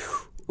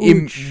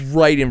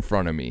 right in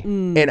front of me,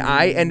 and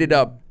I ended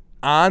up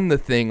on the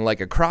thing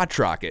like a crotch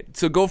rocket.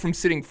 So go from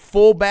sitting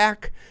full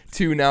back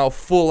to now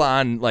full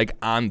on, like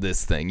on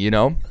this thing, you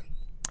know?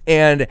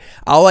 And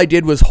all I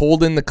did was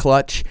hold in the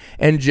clutch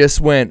and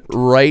just went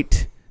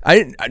right.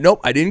 I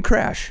didn't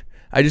crash.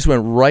 I just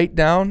went right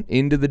down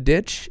into the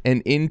ditch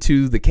and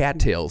into the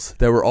cattails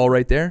that were all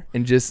right there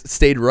and just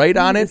stayed right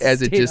on it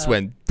as it just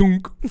went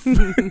thunk,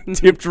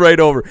 tipped right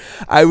over.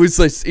 I was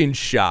like in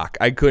shock.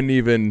 I couldn't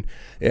even,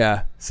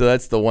 yeah. So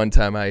that's the one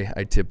time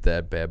I tipped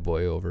that bad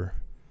boy over.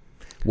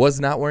 Was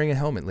not wearing a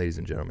helmet, ladies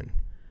and gentlemen.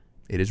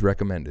 It is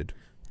recommended.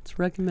 It's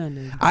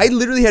recommended. I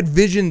literally had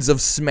visions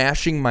of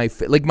smashing my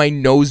like my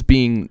nose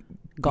being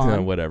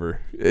Gone. Whatever.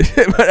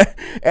 But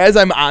as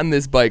I'm on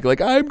this bike, like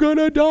I'm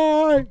gonna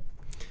die.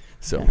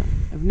 So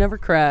I've never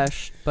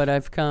crashed, but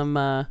I've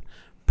come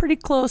pretty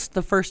close.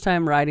 The first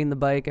time riding the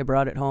bike, I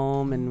brought it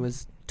home and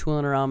was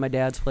tooling around my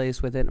dad's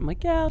place with it. I'm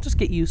like, yeah, I'll just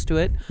get used to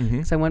it.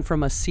 Because I went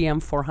from a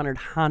CM400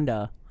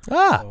 Honda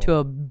to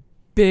a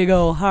big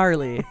old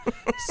Harley.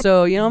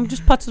 So, you know, I'm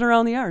just putzing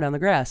around the yard on the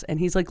grass. And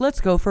he's like, let's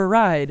go for a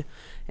ride.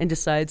 And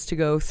decides to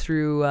go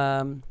through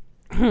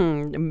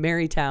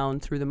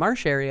Marytown, through the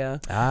marsh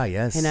area. Ah,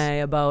 yes. And I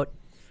about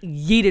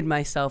yeeted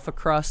myself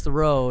across the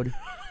road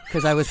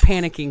because I was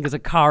panicking because a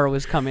car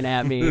was coming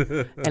at me.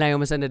 And I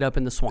almost ended up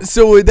in the swamp.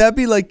 So would that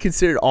be like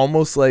considered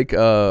almost like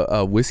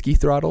a whiskey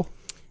throttle?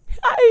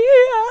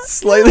 Yeah.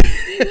 Slightly.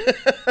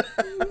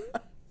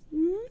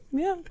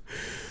 Yeah.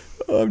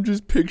 I'm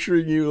just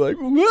picturing you like,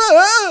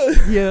 whoa!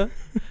 Yeah.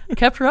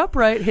 Kept her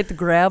upright, hit the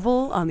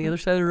gravel on the other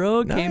side of the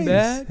road, came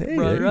Nice. back, Hey,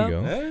 brought there her up.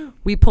 you go.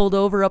 We pulled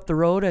over up the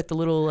road at the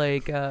little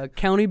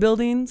county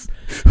buildings,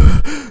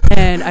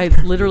 and I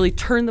literally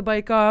turned the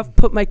bike off,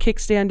 put my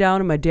kickstand down,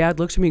 and my dad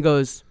looks at me and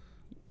goes,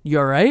 "You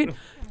all right?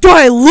 Do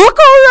I look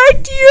all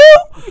right to you?"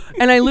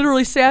 And I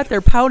literally sat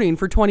there pouting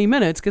for 20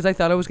 minutes because I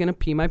thought I was going to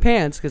pee my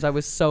pants because I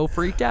was so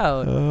freaked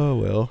out. Oh,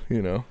 well,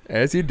 you know,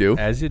 as you do.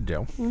 As you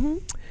do.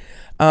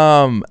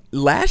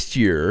 Last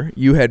year,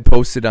 you had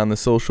posted on the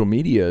social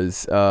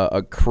medias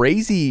a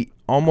crazy,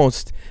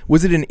 almost,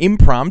 was it an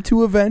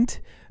impromptu event,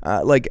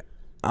 like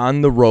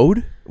on the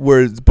road,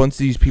 where a bunch of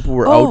these people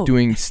were out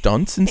doing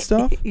stunts and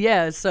stuff?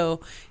 Yeah,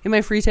 so in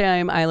my free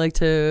time, I like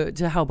to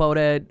help out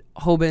at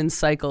Hoban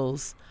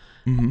Cycles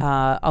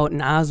out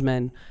in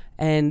Osmond.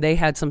 And they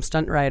had some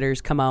stunt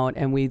riders come out,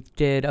 and we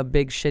did a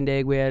big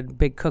shindig. We had a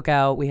big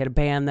cookout. We had a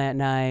band that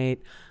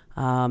night.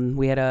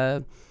 We had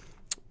a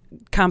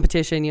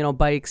competition, you know,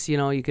 bikes, you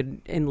know, you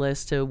could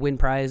enlist to win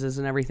prizes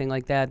and everything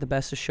like that, the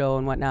best of show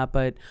and whatnot.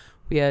 But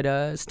we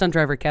had stunt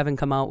driver Kevin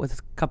come out with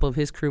a couple of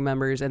his crew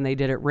members, and they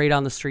did it right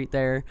on the street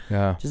there.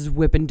 Yeah. Just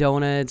whipping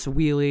donuts,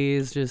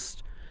 wheelies, just,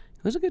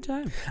 it was a good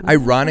time.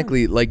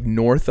 Ironically, like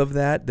north of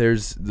that,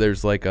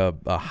 there's like a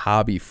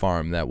hobby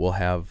farm that will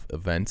have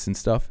events and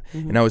stuff.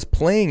 And I was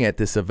playing at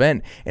this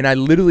event, and I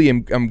literally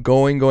I'm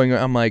going.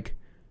 I'm like,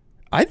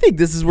 I think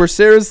this is where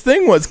Sarah's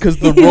thing was, because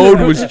the road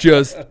was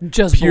just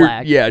pure,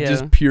 black. Yeah,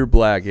 just pure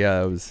black.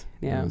 Yeah, it was.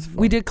 Yeah, it was fun.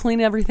 we did clean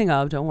everything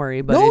up. Don't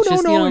worry, but it's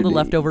just you know the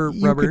leftover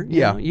rubber.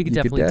 You could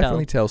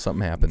definitely tell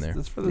something happened there.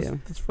 That's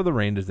for the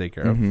rain to take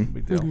care of.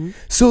 Big deal.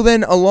 So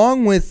then,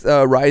 along with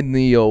riding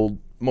the old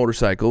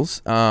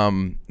motorcycles,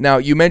 now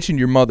you mentioned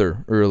your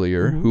mother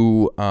earlier,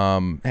 who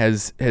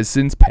has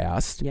since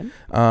passed. Yep.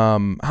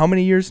 How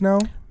many years now?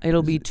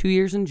 It'll be 2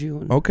 years in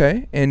June.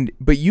 Okay,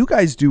 but you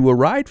guys do a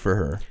ride for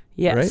her.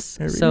 Yes.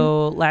 Right?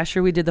 So last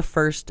year we did the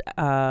first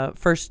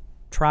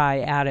try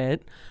at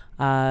it.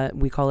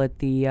 We call it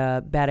the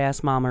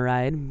Badass Mama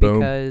Ride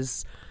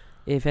because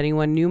if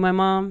anyone knew my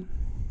mom,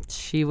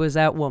 she was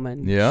that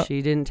woman. Yeah.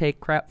 She didn't take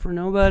crap for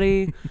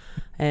nobody,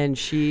 and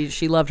she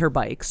loved her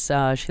bikes.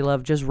 She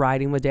loved just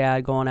riding with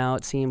Dad, going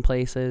out, seeing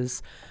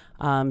places.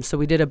 So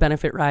we did a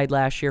benefit ride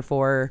last year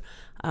for her.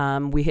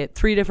 We hit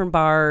 3 different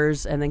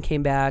bars and then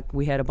came back.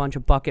 We had a bunch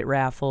of bucket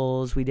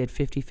raffles. We did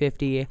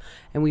 50-50,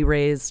 and we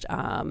raised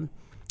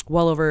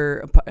well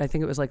over, I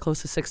think it was like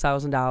close to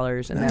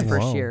 $6,000 in that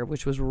first year,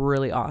 which was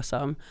really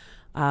awesome.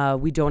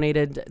 We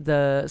donated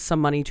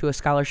some money to a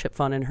scholarship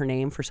fund in her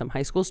name for some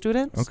high school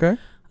students. Okay.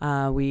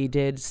 We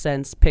did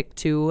since pick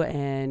 2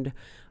 and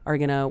are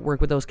going to work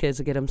with those kids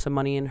to get them some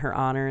money in her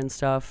honor and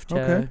stuff.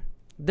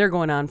 They're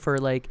going on for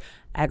like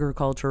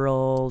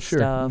agricultural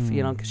stuff,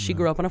 you know, because she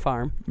grew up on a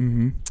farm.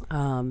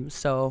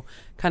 So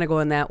kind of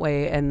going that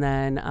way. And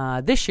then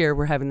this year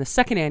we're having the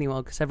second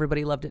annual because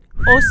everybody loved it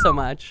so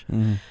much.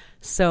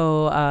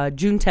 So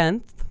June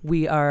 10th,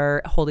 we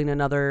are holding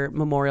another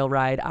memorial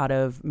ride out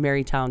of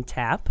Marytown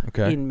Tap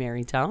in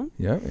Marytown.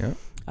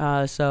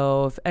 Yeah.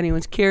 So if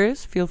anyone's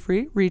curious, feel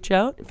free, reach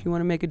out if you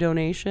want to make a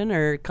donation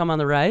or come on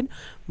the ride.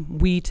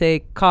 We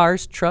take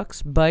cars,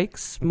 trucks,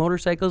 bikes,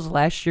 motorcycles.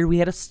 Last year we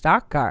had a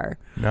stock car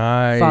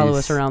follow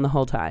us around the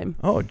whole time.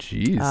 Oh,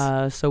 geez.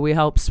 So we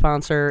helped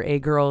sponsor a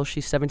girl.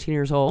 She's 17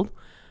 years old,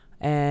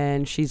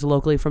 and she's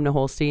locally from New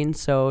Holstein.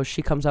 So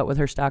she comes out with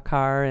her stock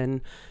car,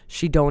 and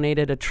she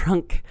donated a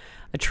trunk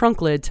a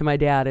trunk lid to my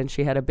dad, and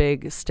she had a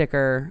big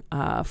sticker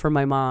for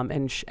my mom,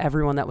 and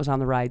everyone that was on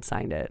the ride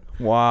signed it.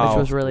 Wow. Which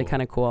was really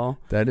kind of cool.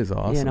 That is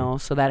awesome. You know,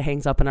 so that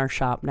hangs up in our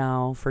shop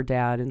now for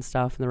Dad and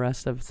stuff, and the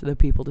rest of the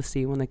people to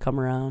see when they come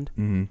around.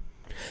 Mm-hmm.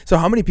 So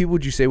how many people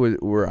would you say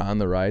were on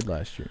the ride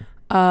last year?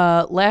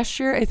 Last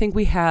year, I think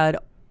we had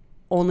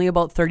only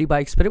about 30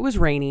 bikes, but it was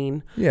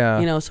raining. Yeah.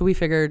 You know, so we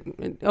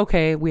figured,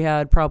 okay, we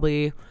had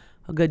probably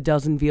a good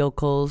dozen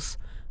vehicles.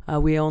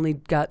 We only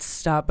got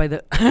stopped by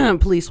the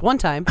police one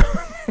time,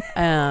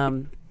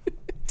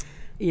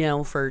 you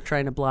know, for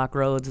trying to block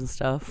roads and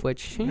stuff,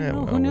 which, you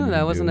know, who knew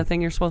that wasn't a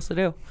thing you're supposed to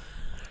do.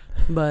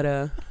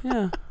 But,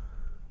 yeah.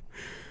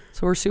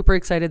 So we're super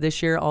excited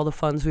this year. All the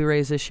funds we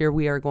raise this year,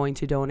 we are going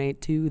to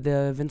donate to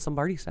the Vince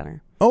Lombardi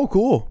Center. Oh,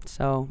 cool.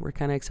 So we're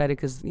kind of excited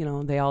because, you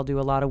know, they all do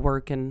a lot of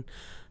work, and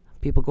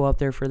people go up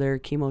there for their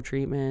chemo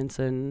treatments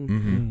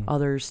and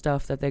other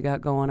stuff that they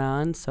got going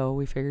on. So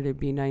we figured it'd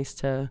be nice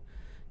to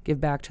give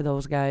back to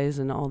those guys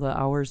and all the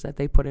hours that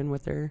they put in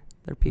with their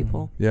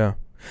people. Yeah.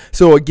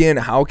 So again,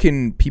 how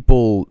can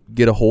people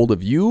get a hold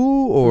of you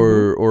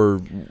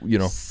or you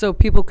know? So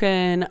people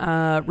can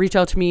reach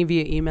out to me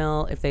via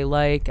email if they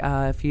like.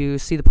 If you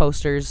see the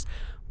posters,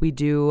 we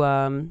do,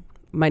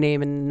 my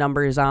name and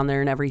number is on there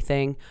and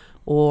everything.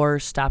 Or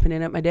stopping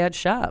in at my dad's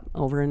shop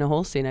over in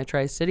Holstein at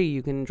Tri-City.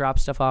 You can drop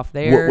stuff off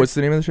there. What's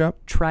the name of the shop?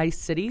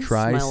 Tri-City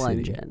Smell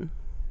Engine.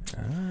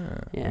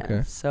 Yeah.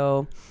 Okay.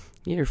 So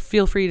you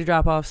feel free to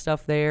drop off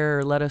stuff there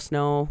or let us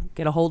know.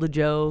 Get a hold of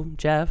Joe,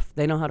 Jeff.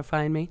 They know how to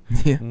find me.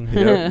 Yeah,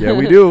 yeah,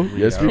 we do.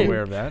 Yes, we we are do.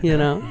 aware of that. You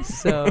know,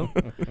 so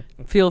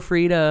feel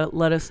free to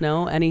let us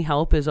know. Any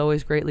help is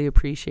always greatly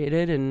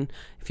appreciated. And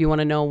if you want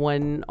to know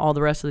when all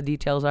the rest of the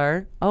details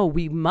are,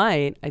 we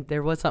might.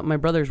 There was something my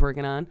brother's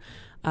working on.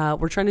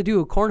 We're trying to do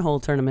a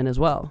cornhole tournament as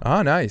well.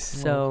 Ah, nice.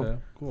 So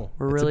Okay, cool.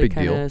 we're That's a really big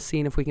kind deal. of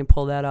seeing if we can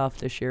pull that off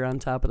this year on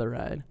top of the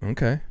ride.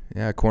 Okay.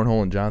 Yeah,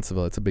 cornhole in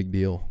Johnsonville. That's a big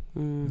deal.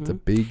 It's a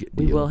big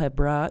deal. We will have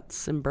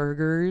brats and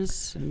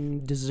burgers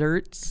and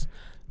desserts.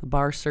 The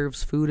bar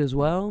serves food as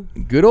well.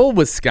 Good old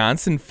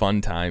Wisconsin fun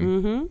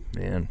time. Mm-hmm.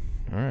 Man.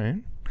 All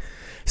right.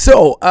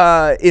 So,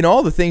 in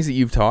all the things that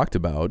you've talked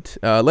about,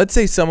 let's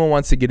say someone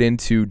wants to get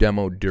into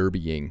demo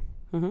derbying.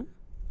 Mm-hmm.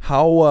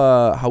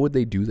 How would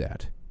they do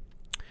that?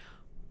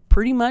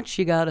 Pretty much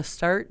you got to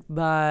start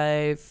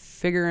by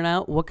figuring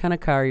out what kind of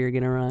car you're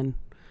going to run.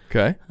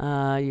 Okay.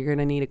 You're going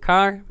to need a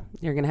car.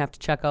 You're going to have to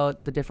check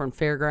out the different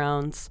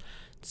fairgrounds,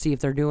 see if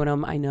they're doing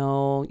them. I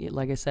know,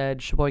 like I said,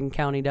 Sheboygan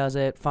County does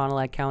it, Fond du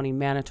Lac County,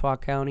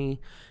 Manitowoc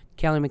County,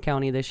 Calumet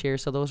County this year.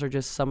 So those are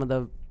just some of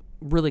the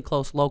really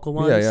close local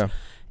ones. Yeah.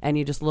 And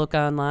you just look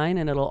online,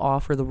 and it'll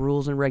offer the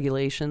rules and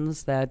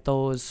regulations that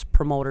those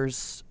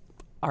promoters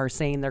are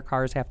saying their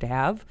cars have to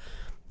have.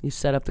 You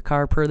set up the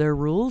car per their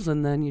rules,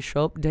 and then you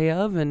show up day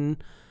of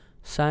and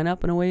sign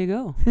up, and away you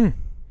go.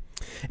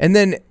 And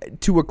then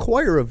to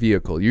acquire a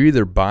vehicle, you're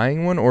either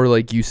buying one or,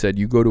 like you said,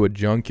 you go to a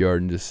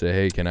junkyard and just say,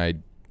 hey, can I?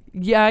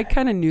 Yeah, I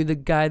kind of knew the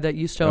guy that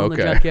used to own the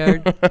Okay.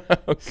 junkyard.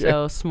 Okay.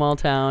 So small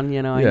town,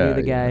 you know, I Yeah, knew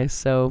the guy. yeah.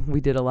 So we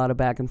did a lot of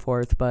back and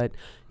forth. But,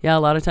 yeah, a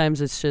lot of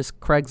times it's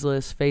just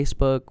Craigslist,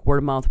 Facebook, word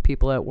of mouth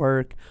people at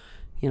work.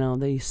 You know,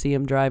 they see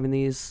them driving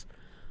these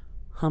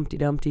Humpty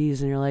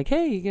Dumpties, and you're like,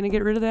 hey, you going to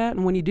get rid of that?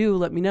 And when you do,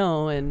 let me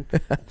know. And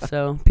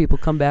so people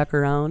come back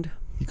around.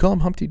 You call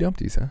them Humpty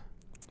Dumpties, huh?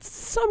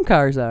 Some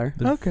cars are.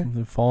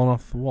 They're falling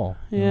off the wall.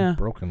 Yeah.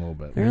 Broken a little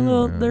bit. They're a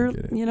little, I they're,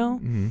 get it. you know,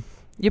 Mm-hmm.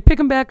 you pick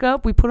them back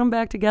up, we put them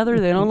back together.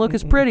 They don't look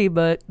as pretty,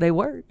 but they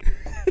work.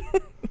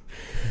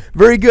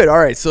 Very good. All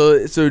right.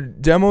 So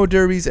demo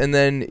derbies, and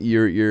then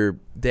your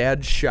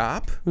dad's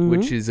shop,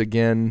 which is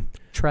again.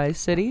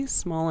 Tri-City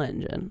Small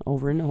Engine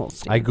over in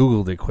Holstein. I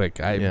Googled it quick.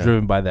 I've Yeah.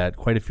 driven by that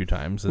quite a few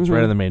times. It's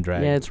right on the main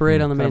drag. Yeah, it's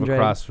right on the kind main of drag.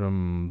 across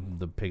from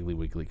the Piggly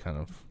Wiggly kind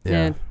of.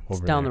 Yeah, it's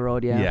over down there. the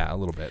road, yeah. Yeah, a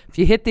little bit. If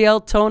you hit the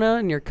Altona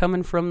and you're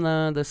coming from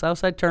the south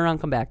side, turn around,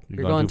 come back.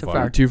 You're going too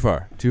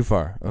far. Too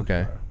far.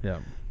 Okay.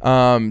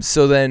 Yeah.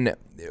 So then,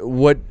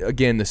 what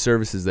again? The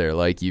services there,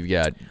 like you've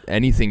got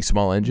anything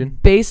small engine.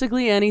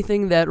 Basically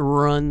anything that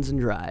runs and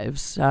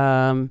drives.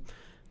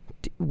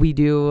 We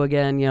do,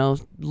 again, you know,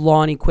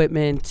 lawn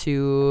equipment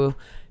to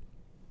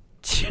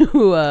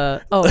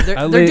they're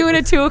doing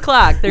it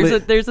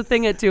 2:00. There's a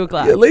thing at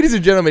 2:00. Yeah, ladies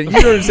and gentlemen, you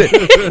don't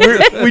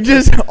understand. We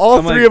just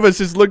all three of us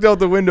just looked out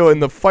the window and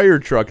the fire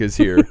truck is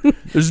here.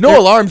 There's no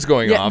alarms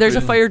going Yeah, off. there's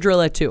a fire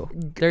drill at 2.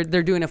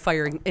 They're doing a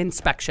fire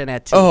inspection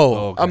at 2. Oh,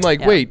 Okay. I'm like,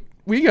 Yeah. wait,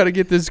 we got to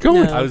get this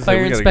going. No.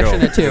 Fire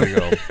inspection at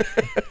 2.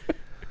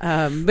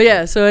 But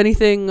yeah, so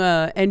anything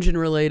engine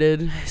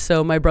related.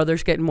 So my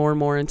brother's getting more and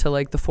more into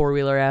like the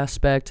 4-wheeler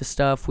aspect of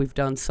stuff. We've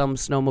done some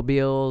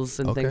snowmobiles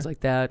and things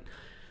like that.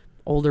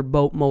 Older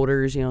boat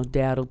motors, you know,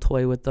 Dad will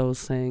toy with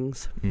those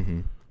things.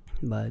 Mm-hmm.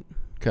 But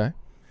Okay,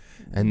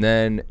 and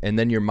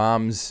then your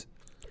mom's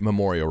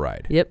memorial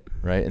ride. yep,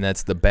 Right, and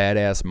that's the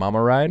badass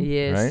mama ride.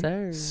 Yes, right?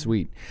 sir.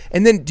 Sweet.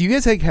 And then, do you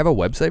guys have a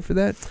website for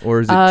that,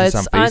 or is it just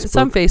on Facebook? It's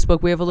on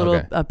Facebook. We have a little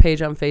Okay.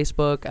 page on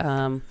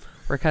Facebook.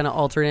 We're kind of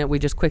altering it. We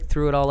just quick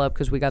threw it all up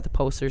because we got the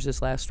posters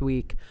this last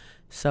week.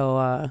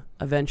 So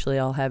eventually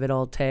I'll have it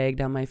all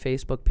tagged on my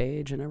Facebook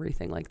page and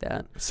everything like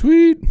that.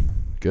 Sweet.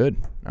 Good.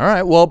 All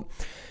right. Well,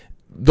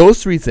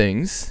 those three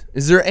things.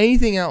 Is there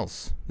anything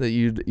else that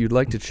you'd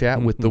like to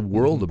chat with the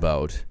world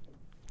about?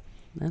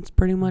 That's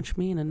pretty much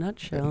me in a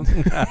nutshell.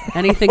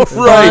 Anything fun?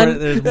 Right.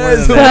 There's more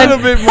There's than a that.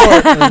 little bit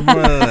more. There's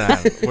more than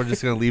that. We're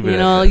just gonna leave it. You at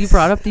know, this. you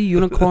brought up the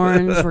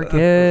unicorns. We're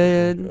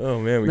good.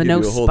 Oh man, we The could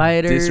no do a whole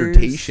spiders.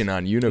 dissertation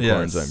on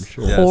unicorns. Yes. I'm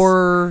sure. Yes.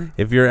 Horror.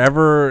 If you're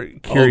ever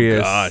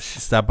curious, gosh.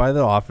 stop by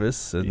the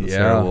office and Yeah.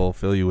 Sarah will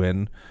fill you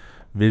in.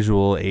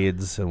 Visual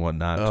aids and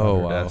whatnot Oh, on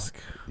her wow. desk.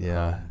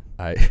 Yeah,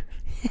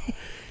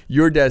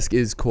 Your desk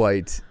is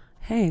quite.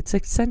 Hey, it's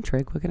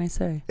eccentric. What can I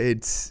say?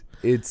 It's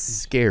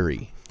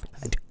scary.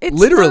 It's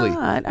Literally.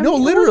 not. No,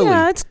 literally.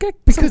 Yeah, it's got some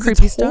Because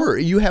creepy it's stuff. horror.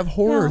 You have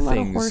horror Yeah, a lot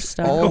of things. horror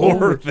stuff. all Horror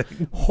over.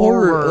 thing.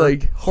 Horror,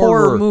 like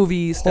horror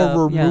movie stuff.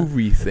 horror yeah.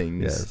 movie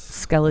things. Yes.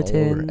 all over.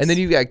 Skeletons. And then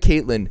you got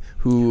Caitlin,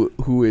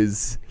 who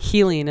is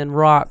healing and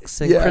rocks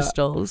and Yeah.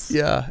 crystals.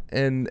 yeah,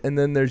 and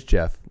then there's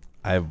Jeff,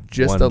 I have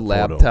just one a photo.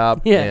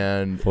 laptop Yeah.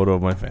 and Photo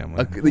of my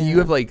family. you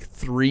have like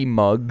 3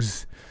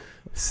 mugs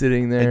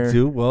sitting there. I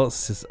do. Well,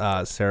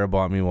 Sarah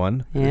bought me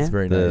one. Yeah. It's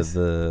very nice.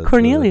 The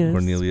Cornelius.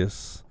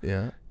 Cornelius.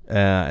 Yeah.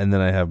 And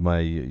then I have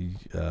my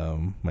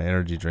my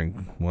energy drink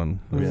one.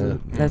 Yeah.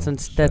 That's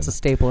a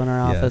staple in our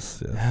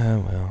office. Yes, yes. Ah,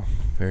 well,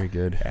 very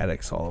good.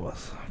 Addicts, all of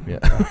us. Yeah.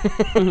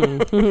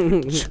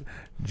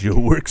 Joe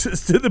works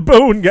us to the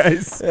bone,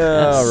 guys.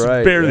 All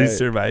right. Barely right.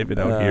 surviving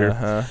out here.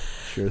 Uh-huh.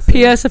 Sure thing.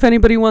 P.S. If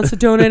anybody wants to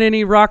donate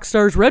any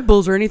Rockstars Red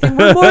Bulls or anything,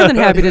 we're more than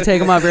happy to take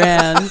them off your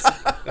hands.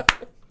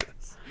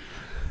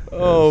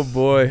 Oh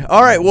boy!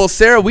 All right, well,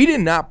 Sarah, we did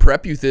not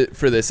prep you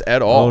for this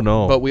at all. Oh,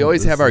 no. But we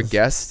always This have our is-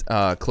 guests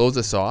close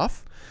us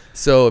off.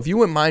 So if you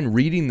wouldn't mind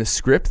reading the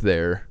script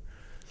there,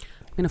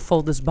 I'm going to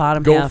fold this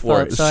bottom Go half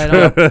for up it. so I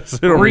don't So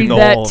don't read the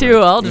that whole of too.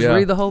 it. I'll just Yeah.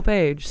 read the whole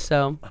page.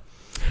 So,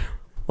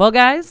 well,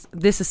 guys,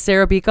 this is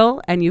Sara Buechel,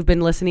 and you've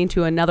been listening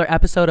to another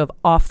episode of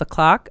Off the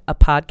Clock, a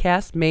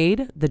podcast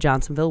made the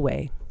Johnsonville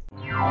way.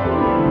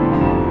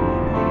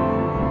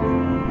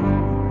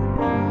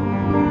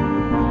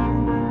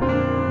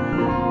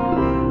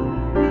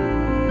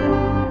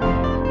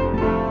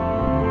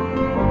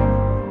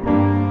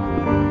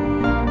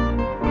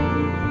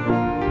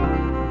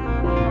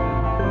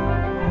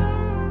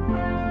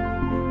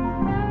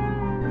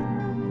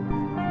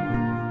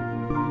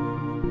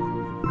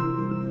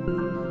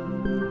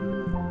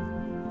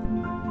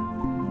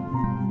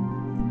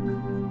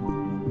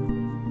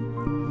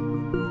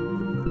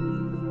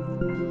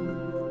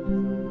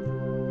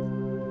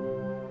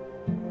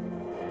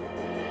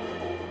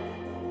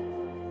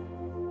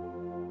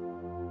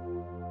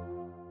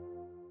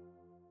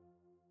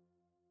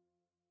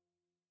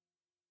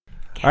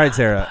 All right,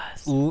 Sarah.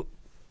 Buzz.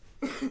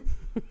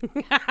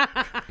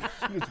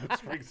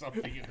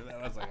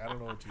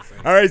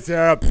 All right,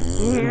 Sarah.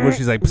 Where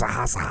she's like,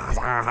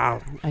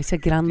 I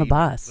said get on the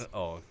bus.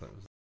 oh.